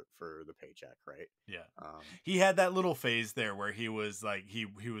 there for the paycheck, right? Yeah. Um, He had that little phase there where he was like he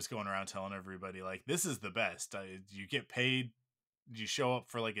was going around telling everybody like, this is the best. You get paid, you show up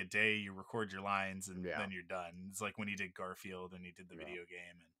for like a day, you record your lines, and Yeah. then you're done. It's like when he did Garfield and he did the Yeah. video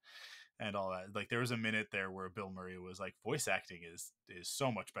game and all that. Like there was a minute there where Bill Murray was like, voice acting is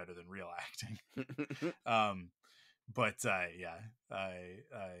so much better than real acting. But yeah,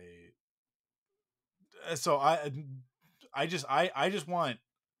 so I just want,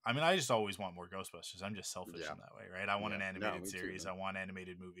 I just always want more Ghostbusters. I'm just selfish Yeah. in that way, right? I want Yeah. an No, animated me too, series. man. I want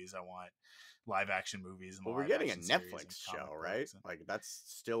animated movies. I want live action movies and Well, we're live getting a action series and Netflix show, comic right? books. Like that's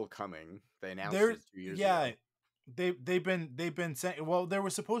still coming. They announced There, it 2 years yeah, ago. they've been saying. Well, there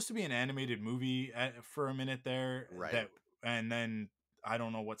was supposed to be an animated movie for a minute there, Right. and then I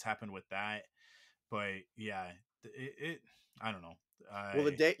don't know what's happened with that, but yeah, it I don't know. Well,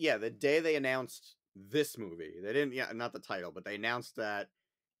 the day they announced this movie, they didn't, not the title, but they announced that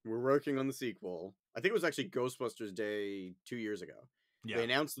we're working on the sequel. I think it was actually Ghostbusters Day 2 years ago. Yeah. They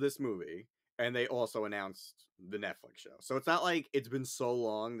announced this movie, and they also announced the Netflix show. So it's not like it's been so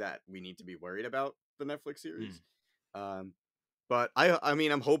long that we need to be worried about the Netflix series. But I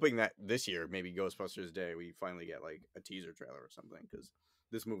mean, I'm hoping that this year, maybe Ghostbusters Day, we finally get like a teaser trailer or something, because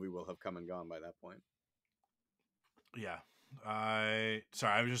this movie will have come and gone by that point. Yeah. Sorry,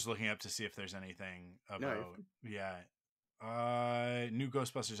 I was just looking up to see if there's anything about new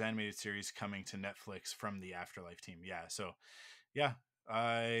Ghostbusters animated series coming to Netflix from the Afterlife team. Yeah, so yeah,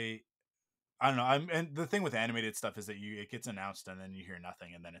 I don't know. And the thing with animated stuff is that it gets announced and then you hear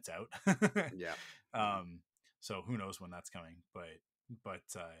nothing and then it's out. Yeah. So who knows when that's coming, but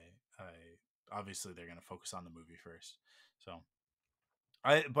I obviously they're going to focus on the movie first. So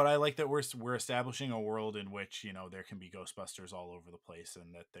but I like that we're establishing a world in which there can be Ghostbusters all over the place,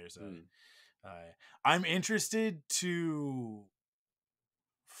 and that there's I'm interested to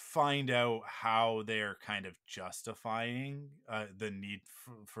find out how they're kind of justifying the need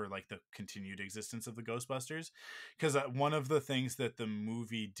for like the continued existence of the Ghostbusters, because one of the things that the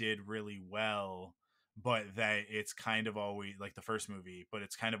movie did really well, but that it's kind of always like the first movie, but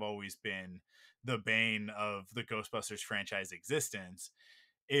it's kind of always been the bane of the Ghostbusters franchise existence,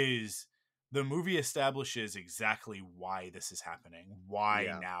 is the movie establishes exactly why this is happening, why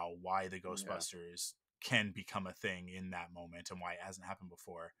the Ghostbusters can become a thing in that moment, and why it hasn't happened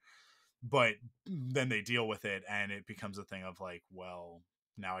before. But then they deal with it, and it becomes a thing of like, well,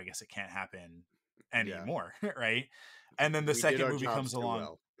 now I guess it can't happen anymore, right? And then the second movie comes along.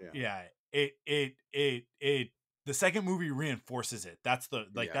 Well. Yeah, it the second movie reinforces it. That's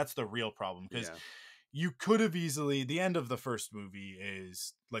that's the real problem, because you could have easily, the end of the first movie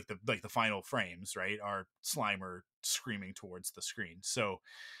is like the final frames, right, are Slimer screaming towards the screen. So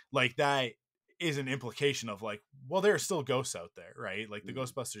like that is an implication of like, well, there are still ghosts out there, right? Like the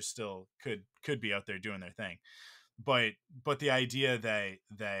Ghostbusters still could be out there doing their thing. But the idea that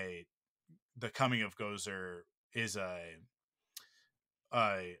the coming of Gozer is a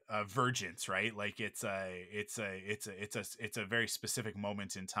vergence, right? Like it's a very specific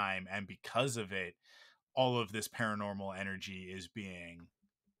moment in time, and because of it, all of this paranormal energy is being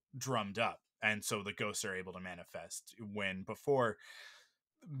drummed up, and so the ghosts are able to manifest. When before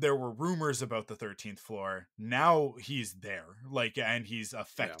there were rumors about the 13th floor, now he's there, like, and he's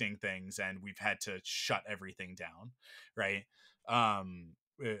affecting things, and we've had to shut everything down, right?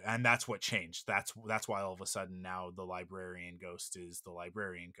 And that's what changed. That's why all of a sudden now the librarian ghost is the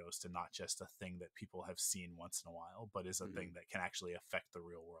librarian ghost, and not just a thing that people have seen once in a while, but is a thing that can actually affect the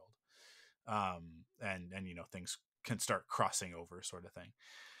real world. And things can start crossing over, sort of thing.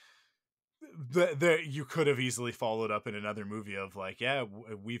 You could have easily followed up in another movie of like, yeah,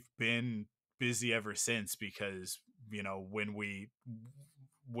 we've been busy ever since, because when we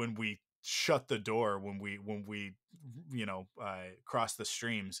shut the door, when we cross the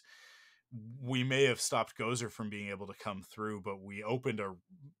streams, we may have stopped Gozer from being able to come through, but we opened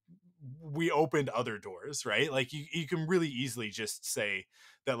other doors, right? Like you can really easily just say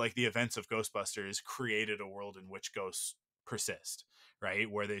that like the events of Ghostbusters created a world in which ghosts persist, right?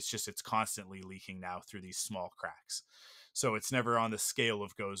 Where it's constantly leaking now through these small cracks. So it's never on the scale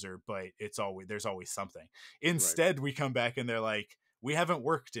of Gozer, but there's always something. Instead, we come back and they're like, we haven't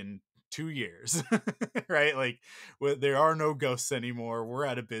worked in 2 years, right? Like there are no ghosts anymore. We're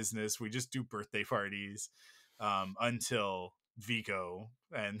out of business. We just do birthday parties until Vigo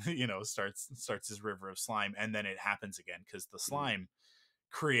and starts his river of slime, and then it happens again because the slime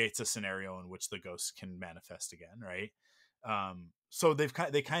creates a scenario in which the ghosts can manifest again, right? So they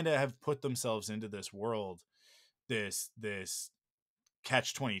kind of have put themselves into this world, this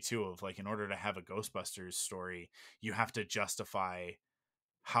catch 22 of like, in order to have a Ghostbusters story, you have to justify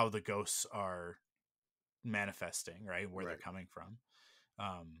how the ghosts are manifesting, right? Where they're Right. coming from.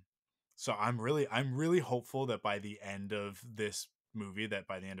 So I'm really hopeful that by the end of this movie, that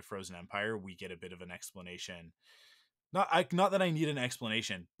by the end of Frozen Empire, we get a bit of an explanation. Not that I need an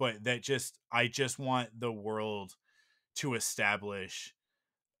explanation, but that I just want the world to establish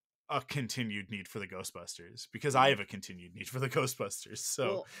a continued need for the Ghostbusters, because I have a continued need for the Ghostbusters. So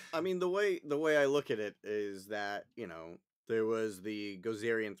Well, I mean, the way I look at it is that, there was the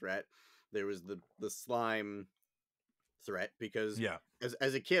Gozerian threat, there was the slime threat, because yeah,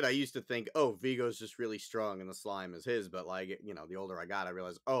 as a kid I used to think, oh, Vigo's just really strong and the slime is his, but like, the older I got, I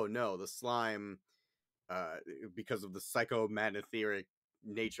realized, oh no, the slime, uh because of the psychomagnetheric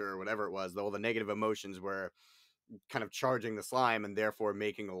nature or whatever it was, all the negative emotions were kind of charging the slime and therefore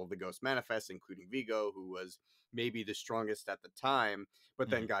making all of the ghosts manifest, including Vigo, who was maybe the strongest at the time, but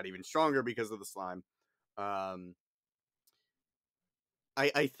then got even stronger because of the slime. Um,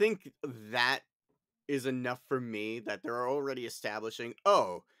 I think that is enough for me, that they're already establishing,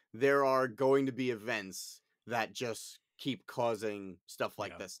 oh, there are going to be events that just keep causing stuff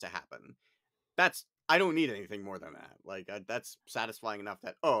like yeah. this to happen. I don't need anything more than that. Like, that's satisfying enough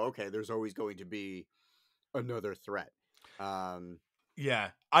that, oh, okay, there's always going to be another threat. Um, Yeah,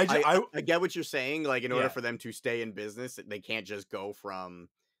 I get what you're saying. Like, in order yeah, for them to stay in business, they can't just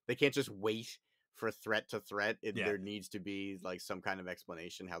wait for threat to threat. yeah. There needs to be like some kind of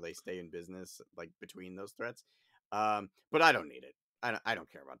explanation how they stay in business, like between those threats. But I don't need it. I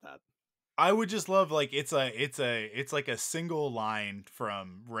don't care about that. I would just love, like, it's like a single line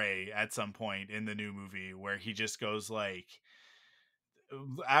from Ray at some point in the new movie where he just goes like,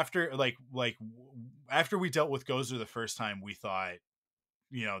 after we dealt with Gozer the first time, we thought,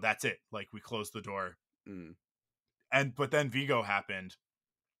 that's it, like we closed the door, Mm, but then Vigo happened,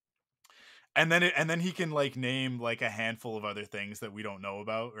 and then he can like name like a handful of other things that we don't know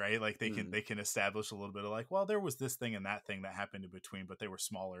about, right? Like mm, they can establish a little bit of like, well, there was this thing and that thing that happened in between, but they were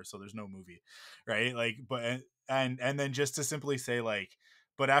smaller, so there's no movie, right? Like, but and then just to simply say like,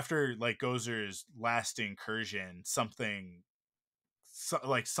 but after like Gozer's last incursion, something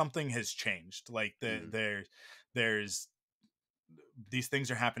has changed. Like mm. there's these things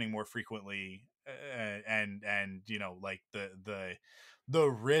are happening more frequently, and like the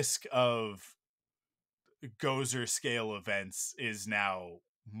risk of Gozer scale events is now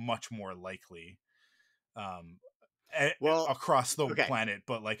much more likely, um Well, across the okay. planet,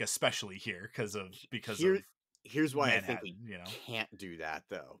 but like especially here because Here, of here's why I think we Manhattan, can't do that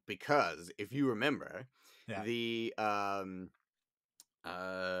though, because if you remember, yeah. the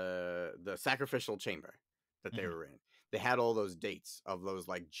the sacrificial chamber that they Hmm. were in, they had all those dates of those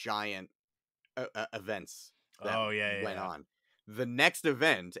like giant events that Oh yeah, yeah, went yeah. on. The next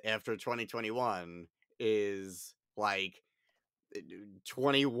event after 2021 is like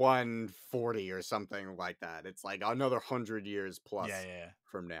 2140 or something like that. It's like another 100 years Yeah, plus yeah, yeah.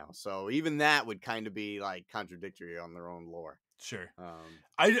 from now. So even that would kind of be like contradictory on their own lore. Sure. Um,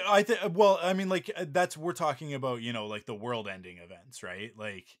 I think, well, I mean, like, that's, we're talking about, like the world ending events, right?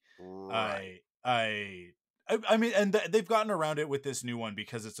 Like, right. I I mean, and they've gotten around it with this new one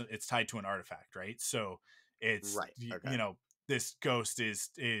because it's tied to an artifact, right? So it's Right. Okay. this ghost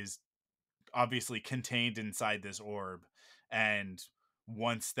is obviously contained inside this orb, and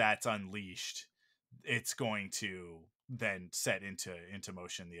once that's unleashed, it's going to then set into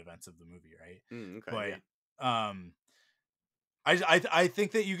motion the events of the movie, right? Okay. Yeah. But I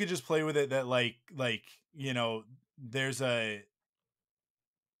think that you could just play with it, that like there's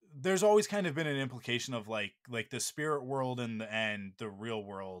there's always kind of been an implication of like the spirit world and the real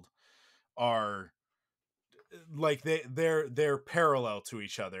world are like they're parallel to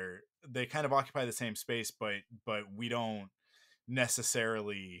each other. They kind of occupy the same space, but we don't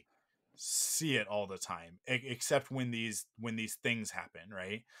necessarily see it all the time, except when these things happen,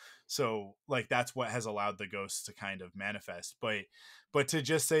 right? So like that's what has allowed the ghosts to kind of manifest. But to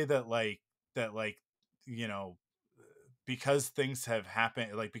just say that you know because things have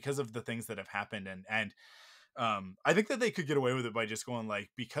happened, like because of the things that have happened, and I think that they could get away with it by just going like,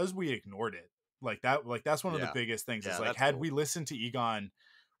 because we ignored it, like that's one of the Yeah. biggest things, is Yeah. like, That's had cool. we listened to Egon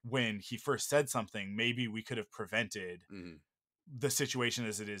when he first said something, maybe we could have prevented Hmm. the situation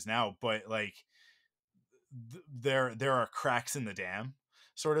as it is now, but like there are cracks in the dam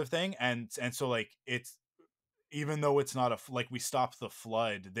sort of thing, and so like it's, even though it's not like we stopped the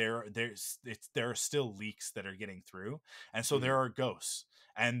flood, there are still leaks that are getting through, and so there Mhm. are ghosts,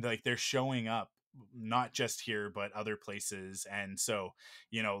 and like they're showing up not just here but other places, and so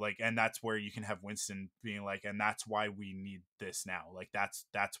like, and that's where you can have Winston being like, and that's why we need this now, like that's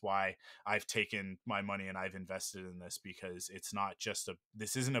why I've taken my money and I've invested in this, because it's not just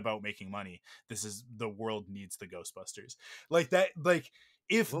this isn't about making money, this is, the world needs the Ghostbusters, like that, like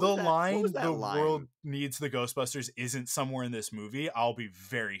if What the was that? What was line that "the world line? needs the Ghostbusters" isn't somewhere in this movie, I'll be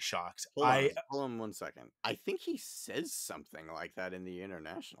very shocked. Hold on 1 second. I think he says something like that in the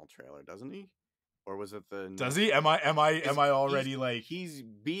international trailer, doesn't he? Or was it the Does national? he? Am Is I already like? he's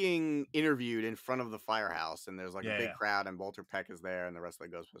being interviewed in front of the firehouse, and there's like a Yeah, big yeah. crowd, and Walter Peck is there, and the rest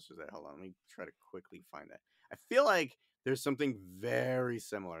of the Ghostbusters there. Hold on, let me try to quickly find that. I feel like there's something very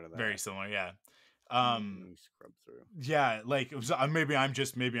similar to Very that. similar. Yeah. Let me scrub through. Yeah. Like it was, maybe I'm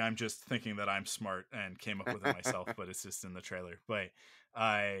just thinking that I'm smart and came up with it myself, but it's just in the trailer. But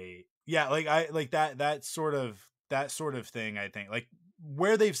I like that sort of thing. I think like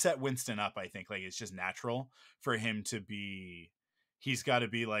where they've set Winston up, I think like it's just natural for him to be. He's got to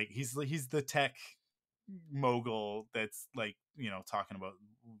be like he's the tech mogul that's like talking about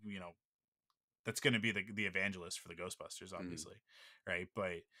that's going to be the evangelist for the Ghostbusters, Mhm. obviously, right?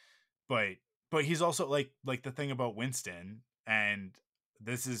 But but he's also like the thing about Winston, and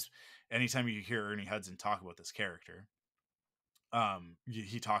this is, anytime you hear Ernie Hudson talk about this character,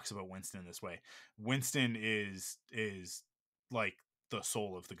 he talks about Winston this way. Winston is like the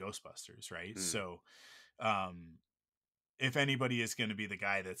soul of the Ghostbusters, right? Mm. So um if anybody is going to be the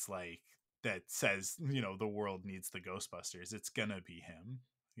guy that's like that says the world needs the Ghostbusters, it's gonna be him,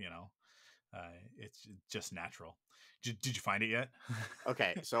 you know. It's just natural. Did you find it yet?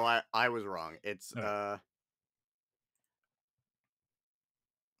 Okay, so I was wrong. It's Okay.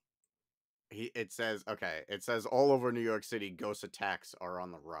 it says, okay, it says all over New York City ghost attacks are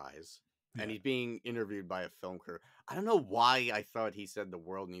on the rise. And Yeah. he's being interviewed by a film crew. I don't know why I thought he said the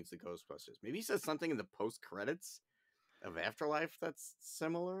world needs the Ghostbusters. Maybe he said something in the post credits of Afterlife that's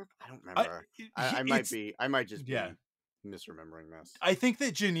similar. I don't I remember. it's I might just yeah. be misremembering this. I think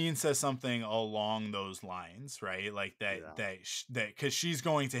that Janine says something along those lines, right? Like Yeah. that because she's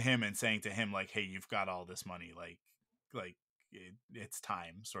going to him and saying to him like, "Hey, you've got all this money, like it's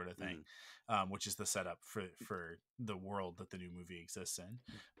time," sort of thing, Mhm. which is the setup for the world that the new movie exists in.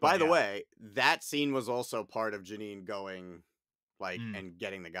 But By the yeah, way, that scene was also part of Janine going like mm, and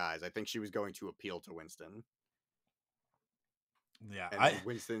getting the guys. I think she was going to appeal to Winston. yeah, And then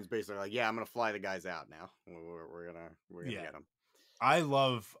Winston's basically like, "Yeah, I'm gonna fly the guys out now. We're gonna yeah. get them." I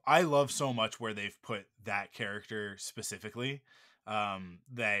love so much where they've put that character specifically,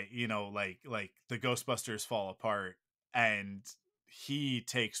 that like the Ghostbusters fall apart, and he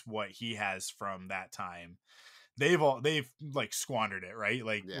takes what he has from that time. They've like squandered it, right?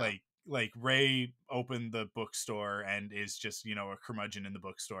 Yeah, Like Ray opened the bookstore and is just a curmudgeon in the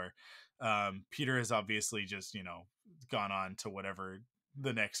bookstore. Peter has obviously just gone on to whatever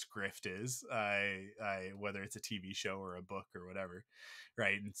the next grift is, I whether it's a TV show or a book or whatever,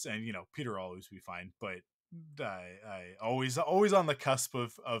 right? And Peter will always be fine, but I always on the cusp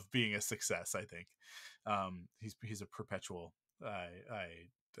of being a success, I think. He's a perpetual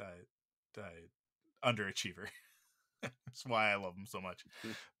underachiever. That's why I love him so much.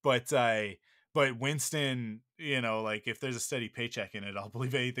 But but Winston, like if there's a steady paycheck in it, I'll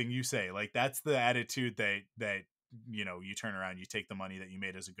believe anything you say. Like that's the attitude that you turn around, you take the money that you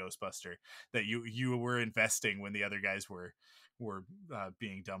made as a Ghostbuster, that you were investing when the other guys were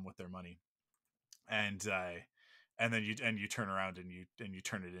being dumb with their money, and then you turn around and you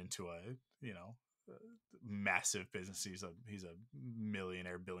turn it into a massive business. He's a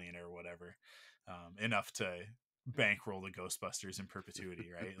millionaire, billionaire, whatever, enough to bankroll the Ghostbusters in perpetuity,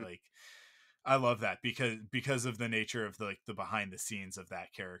 right? Like I love that because of the nature of the behind the scenes of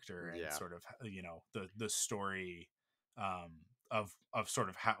that character, and yeah, sort of the story, of sort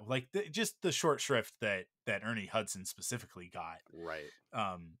of how like just the short shrift that Ernie Hudson specifically got, right.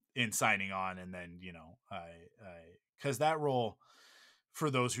 in signing on. And then I because that role, for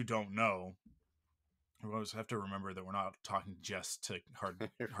those who don't know, we always have to remember that we're not talking just to hardcore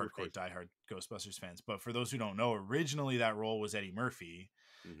Right. diehard Ghostbusters fans, but for those who don't know, originally that role was Eddie Murphy,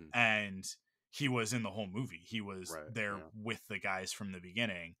 Hmm. and he was in the whole movie. He was Right. there Yeah. with the guys from the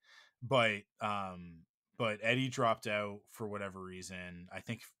beginning, but Eddie dropped out for whatever reason. I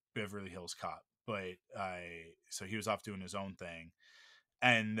think Beverly Hills Cop, but I so he was off doing his own thing,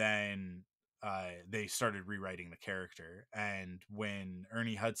 and then they started rewriting the character. And when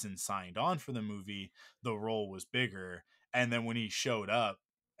Ernie Hudson signed on for the movie, the role was bigger. And then when he showed up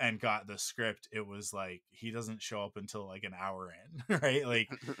and got the script, it was like he doesn't show up until like an hour in, right? Like,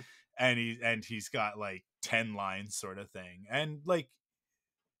 he's got like 10 lines, sort of thing. And like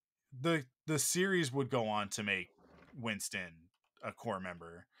the series would go on to make Winston a core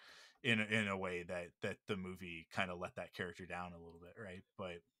member in a way that the movie kind of let that character down a little bit, right?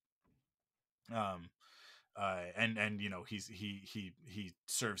 But and you know, he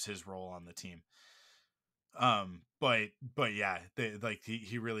serves his role on the team. But yeah, like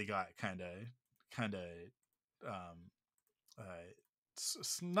he really got kind of um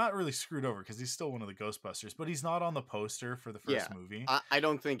not really screwed over, because he's still one of the Ghostbusters, but he's not on the poster for the Yeah, first movie. I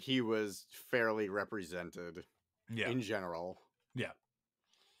don't think he was fairly represented Yeah, in general. yeah.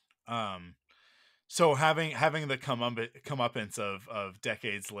 Um, so having the comeuppance of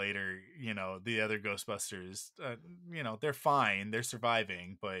decades later, you know, the other Ghostbusters, you know, they're fine, they're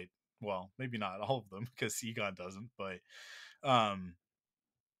surviving, but well, maybe not all of them, because Egon doesn't, but um,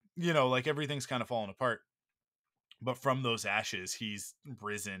 you know, like everything's kind of fallen apart. But from those ashes, he's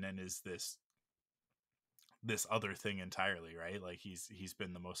risen and is this other thing entirely, right? Like he's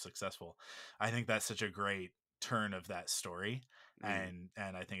been the most successful. I think that's such a great turn of that story, Mm.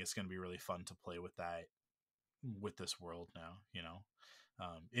 and I think it's going to be really fun to play with that, with this world now, you know.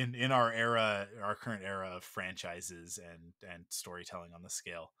 In our era, our current era of franchises and storytelling on the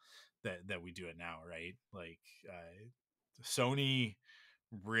scale that we do it now, right? Like Sony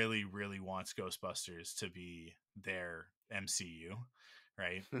really wants Ghostbusters to be their MCU,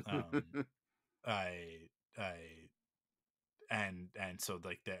 right? I and so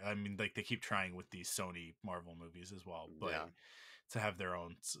like I mean, like they keep trying with these Sony Marvel movies as well, but Yeah. to have their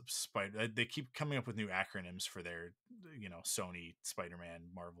own spider, they keep coming up with new acronyms for their, you know, Sony Spider-Man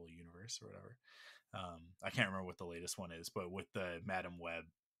Marvel universe or whatever. I can't remember what the latest one is, but with the Madam Web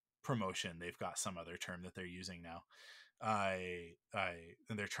promotion, they've got some other term that they're using now. I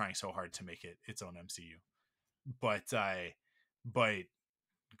and they're trying so hard to make it its own MCU, but but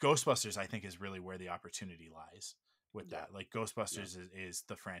Ghostbusters, I think, is really where the opportunity lies with Yeah. that. Like Yeah. Ghostbusters is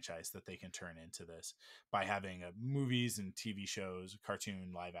the franchise that they can turn into this by having movies and TV shows,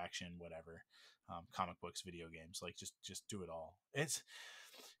 cartoon, live action, whatever, comic books, video games. Like just do it all. It's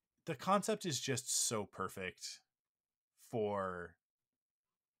the concept is just so perfect for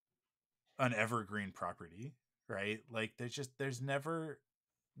an evergreen property, right? Like there's never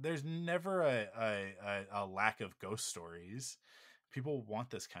a lack of ghost stories. People want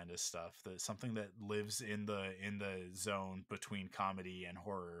this kind of stuff, that something that lives in the zone between comedy and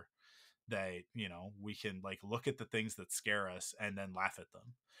horror, that, you know, we can like look at the things that scare us and then laugh at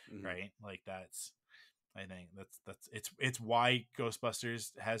them, Mhm. right? Like that's I think that's it's why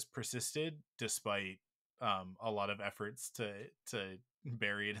Ghostbusters has persisted despite a lot of efforts to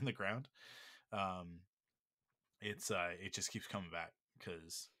bury it in the ground. um it just keeps coming back,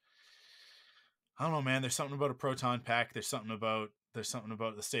 because I don't know, man. There's something about a proton pack. There's something about the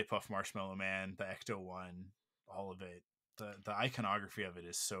Stay Puft Marshmallow Man, the Ecto One, all of it. The iconography of it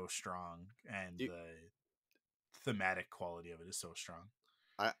is so strong, and Do- the thematic quality of it is so strong.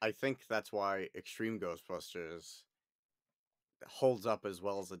 I think that's why Extreme Ghostbusters holds up as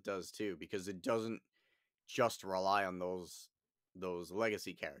well as it does too, because it doesn't just rely on those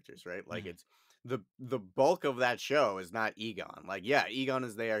legacy characters, right? Like Mm-hmm. it's the bulk of that show is not Egon. Like, yeah, Egon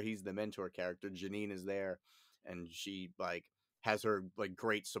is there, he's the mentor character. Janine is there, and she like has her like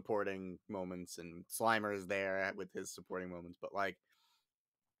great supporting moments, and Slimer is there with his supporting moments, but like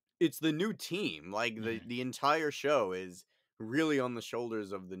it's the new team. Like the Mm-hmm. the entire show is really on the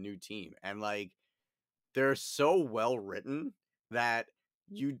shoulders of the new team, and like they're so well written that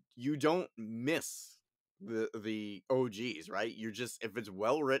you don't miss the OGs, right? You're just, if it's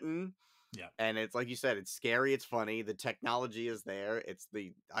well written Yeah, and it's like you said, it's scary, it's funny, the technology is there, it's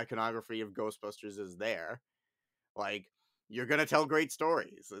the iconography of Ghostbusters is there. Like you're gonna tell great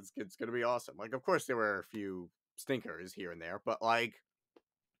stories. It's gonna be awesome. Like of course there were a few stinkers here and there, but like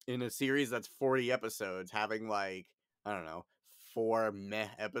in a series that's 40 episodes, having like, I don't know, 4 meh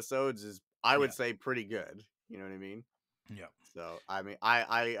episodes is, I would yeah, say, pretty good. You know what I mean? yeah, So I mean, I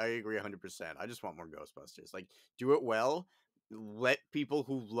agree 100%. I just want more Ghostbusters. Like, do it well. Let people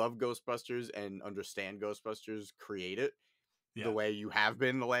who love Ghostbusters and understand Ghostbusters create it the yeah, way you have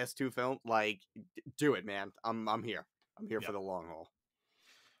been the last two films. Like, do it, man. I'm here. I'm here yeah. for the long haul.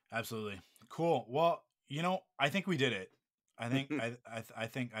 Absolutely. Cool. Well, you know, I think we did it. I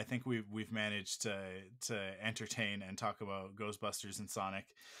think we've managed to entertain and talk about Ghostbusters and Sonic,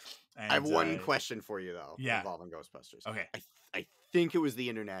 I have and one question for you though, yeah. involving Ghostbusters. Okay. I think it was the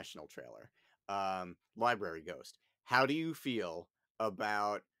international trailer. library ghost. How do you feel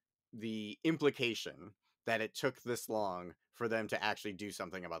about the implication that it took this long for them to actually do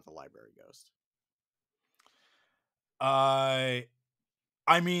something about the library ghost?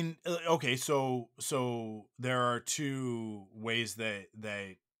 I mean, okay, so there are two ways that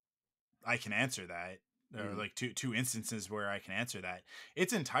I can answer that, or Mm, like two instances where I can answer that.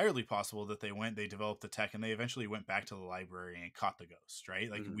 It's entirely possible that they developed the tech, and they eventually went back to the library and caught the ghost, right?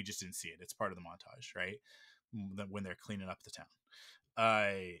 Like mhm. we just didn't see it. It's part of the montage, right? When they're cleaning up the town.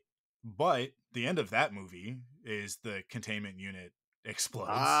 I but the end of that movie is the containment unit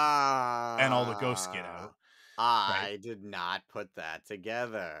explodes and all the ghosts get out, Ah, right? I did not put that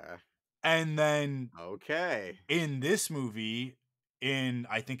together. And then Okay. in this movie, in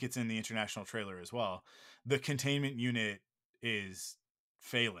I think it's in the international trailer as well, the containment unit is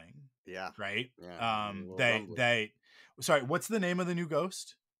failing, Yeah. right? Yeah. A Um little they rumbly. they sorry, what's the name of the new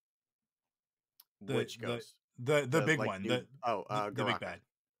ghost? The Which the ghost? the big Like one, new. Oh, the big Garaka. bad.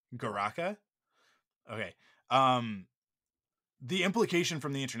 Garaka. Garaka? Okay. Um the implication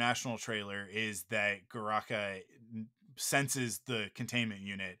from the international trailer is that Garaka senses the containment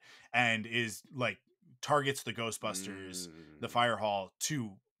unit and is like targets the Ghostbusters, the Mm. fire hall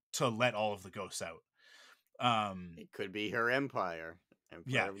to let all of the ghosts out. Um It could be her empire.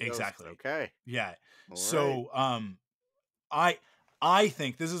 yeah, Empire of Ghosts. exactly. Okay. Yeah. All right. So I I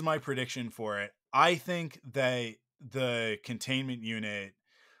think this is my prediction for it. I think that the containment unit,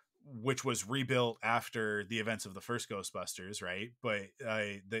 which was rebuilt after the events of the first Ghostbusters, right? But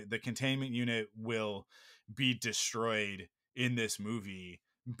the containment unit will be destroyed in this movie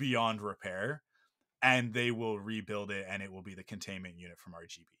beyond repair, and they will rebuild it, and it will be the containment unit from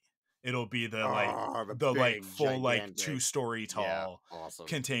RGB. It'll be Oh, the the big, full like gigantic. 2-story Yeah. tall Awesome.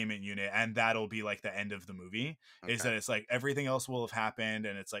 containment unit, and that'll be like the end of the movie. Is Okay. that it's like everything else will have happened,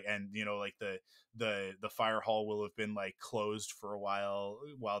 and it's like, and like the fire hall will have been like closed for a while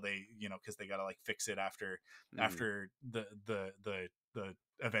they because they gotta like fix it Mm. after the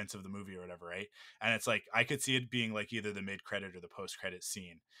events of the movie or whatever, right? And it's like I could see it being like either the mid credit or the post credit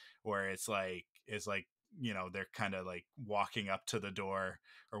scene where it's like they're kind of like walking up to the door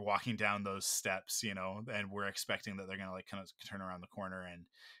or walking down those steps, and we're expecting that they're gonna like kind of turn around the corner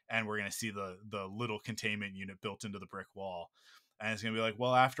and we're gonna see the little containment unit built into the brick wall, and it's gonna be like,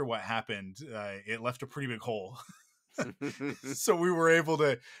 well, after what happened, it left a pretty big hole. So we were able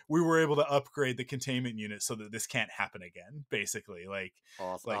to upgrade the containment unit so that this can't happen again, basically.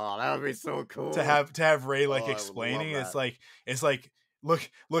 Awesome. Like Oh, that would be so to cool. have Ray like Oh, I would love explaining, that. it's like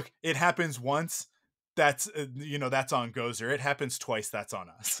look, it happens once, that's that's on Gozer. It happens twice, that's on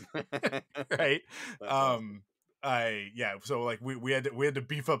us. Right? That's awesome. um I yeah, so like we had to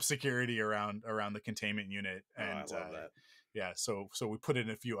beef up security around the containment unit, Oh, I and love that. yeah, so we put in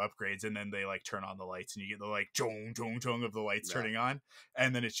a few upgrades, and then they like turn on the lights, and you get the like jong jong jong of the lights Yeah. turning on,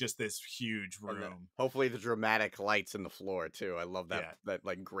 and then it's just this huge And room. hopefully the dramatic lights in the floor too. I love that Yeah, that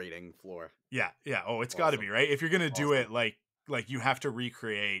like grating floor. yeah. Oh, it's got to be Awesome. right if you're gonna do Awesome. it. Like you have to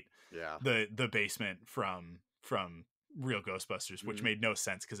recreate Yeah. the basement from real Ghostbusters, which Hmm. made no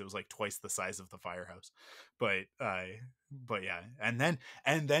sense because it was like twice the size of the firehouse. But yeah, and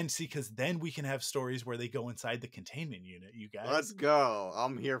then see, because then we can have stories where they go inside the containment unit. You Let's guys, go.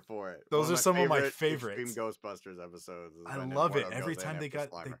 I'm here for it. One those of are my some of my favorite Extreme favorites. Ghostbusters episodes is I when love it Eduardo every goes in time after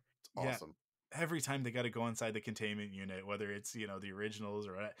Slimer. It's yeah, awesome. every time they got to go inside the containment unit, whether it's the originals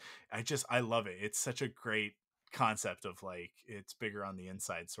or what. I love it. It's such a great concept of like it's bigger on the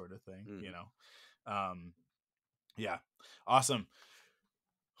inside sort of thing. Hmm. Um, yeah, awesome.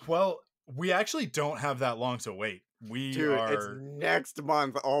 Well, we actually don't have that long to wait. We Dude, it's are next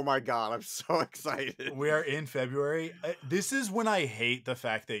month. Oh my god, I'm so excited. we are in February. This is when I hate the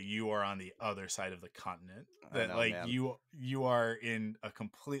fact that you are on the other side of the continent. I That know, like man. you are in a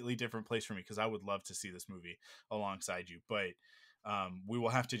completely different place from me, because I would love to see this movie alongside you, but we will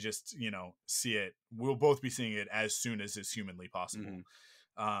have to just see it. We'll both be seeing it as soon as is humanly possible.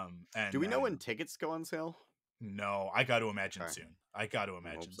 Hmm. And Do we know then when tickets go on sale? no, I got to imagine Okay, soon. I got to I hope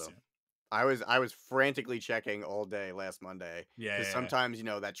imagine so. soon. I was frantically checking all day last Monday Yeah, because yeah, yeah. sometimes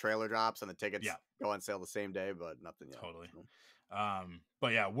that trailer drops and the tickets Yeah, go on sale the same day, but nothing yet. totally. So.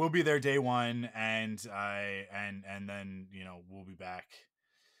 But yeah, we'll be there day one, and and then we'll be back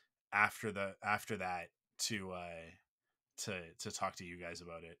after that to to talk to you guys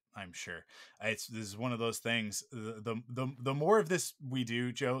about it. I'm sure this is one of those things. The more of this we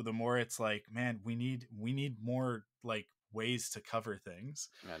do, Joe, the more it's like, man, we need more like ways to cover things,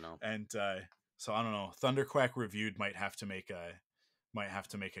 I know. and so I don't know. ThunderQuack Reviewed might have to make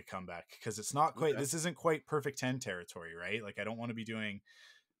a comeback, because it's not quite Okay. this isn't quite perfect 10 territory, right? Like I don't want to be doing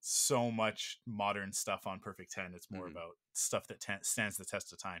so much modern stuff on Perfect 10. It's more Mhm. about stuff that stands the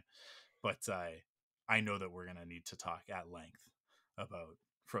test of time. But I know that we're gonna need to talk at length about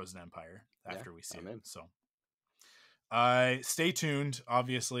Frozen Empire Yeah, after we see I'm it. in. So stay tuned,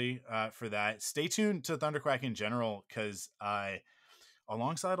 obviously, for that. Stay tuned to ThunderQuack in general, because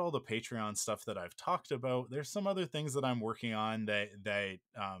alongside all the Patreon stuff that I've talked about, there's some other things that I'm working on that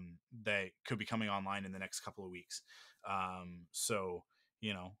could be coming online in the next couple of weeks. So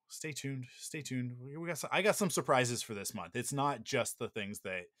stay tuned. Stay tuned. I got some surprises for this month. It's not just the things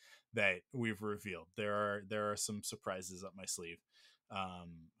that we've revealed. There are some surprises up my sleeve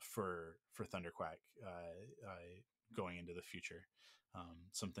for ThunderQuack going into the future.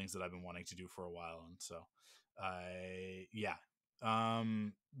 Some things that I've been wanting to do for a while, and so yeah.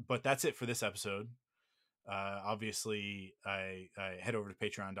 But that's it for this episode. Obviously, I head over to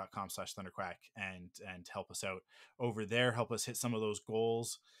patreon.com/thunderquack and help us out over there. Help us hit some of those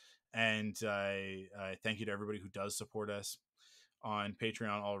goals. And I thank you to everybody who does support us on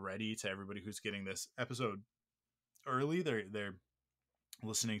Patreon already. To everybody who's getting this episode early, they're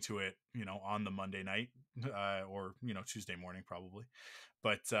listening to it, on the Monday night, or Tuesday morning probably.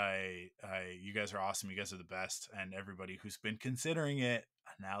 But you guys are awesome. You guys are the best. And everybody who's been considering it,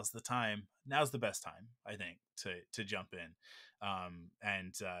 now's the time. Now's the best time, I think, to jump in,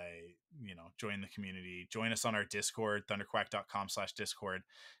 and join the community. Join us on our Discord, thunderquack.com/Discord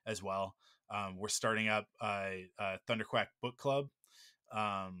as well. We're starting up a ThunderQuack book club,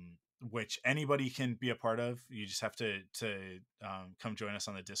 which anybody can be a part of. You just have to come join us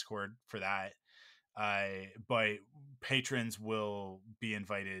on the Discord for that. But patrons will be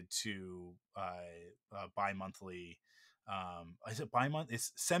invited to bi-monthly. Is it bi-month?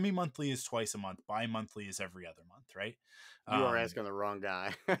 It's semi-monthly is twice a month. Bi-monthly is every other month, right? You are asking the wrong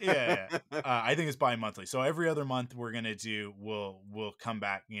guy. Yeah. I think it's bi-monthly. So every other month we're gonna do. We'll come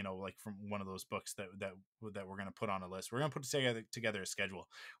back. Like from one of those books that we're gonna put on a list. We're gonna put together a schedule.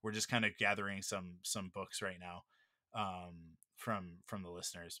 We're just kind of gathering some books right now, from the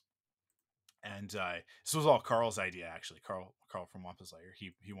listeners. And this was all Carl's idea, actually. Carl from Wampus Lair.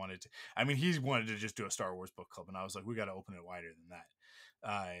 He wanted to. I mean, he wanted to just do a Star Wars book club, and I was like, we got to open it wider than that.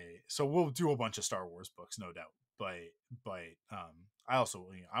 So we'll do a bunch of Star Wars books, no doubt. But I also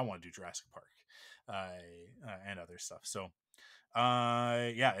I want to do Jurassic Park, and other stuff. So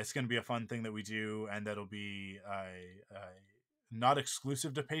yeah, it's going to be a fun thing that we do, and that'll be not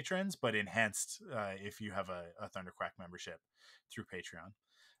exclusive to patrons, but enhanced if you have a ThunderQuack membership through Patreon.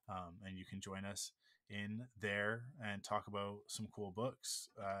 And you can join us in there and talk about some cool books,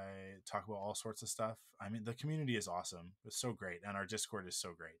 talk about all sorts of stuff. I mean, the community is awesome. It's so great. And our Discord is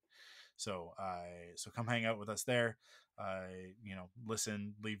so great. So come hang out with us there.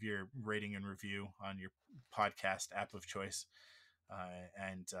 Listen, leave your rating and review on your podcast app of choice.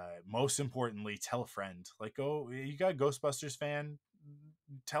 And most importantly, tell a friend. Like, you got a Ghostbusters fan,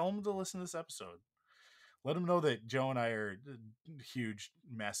 tell them to listen to this episode. Let them know that Joe and I are huge,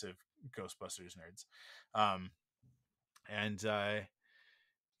 massive Ghostbusters nerds. And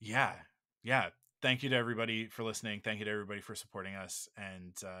yeah. Thank you to everybody for listening. Thank you to everybody for supporting us.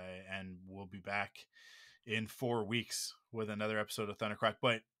 And we'll be back in 4 weeks with another episode of ThunderQuack.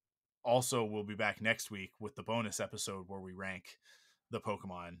 But also, we'll be back next week with the bonus episode where we rank the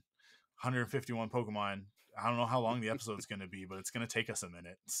Pokemon. 151 Pokemon. I don't know how long the episode's going to be, but it's going to take us a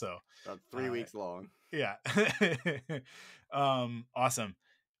minute. So About 3 weeks long. Yeah. Awesome.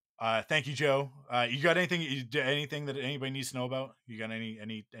 Thank you, Joe. You got anything that anybody needs to know about? You got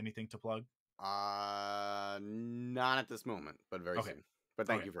anything to plug? Not at this moment, but very soon. But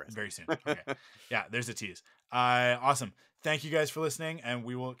thank you for asking. Very soon. Okay. Yeah, there's a tease. Awesome. Thank you guys for listening, and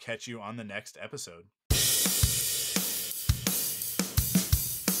we will catch you on the next episode.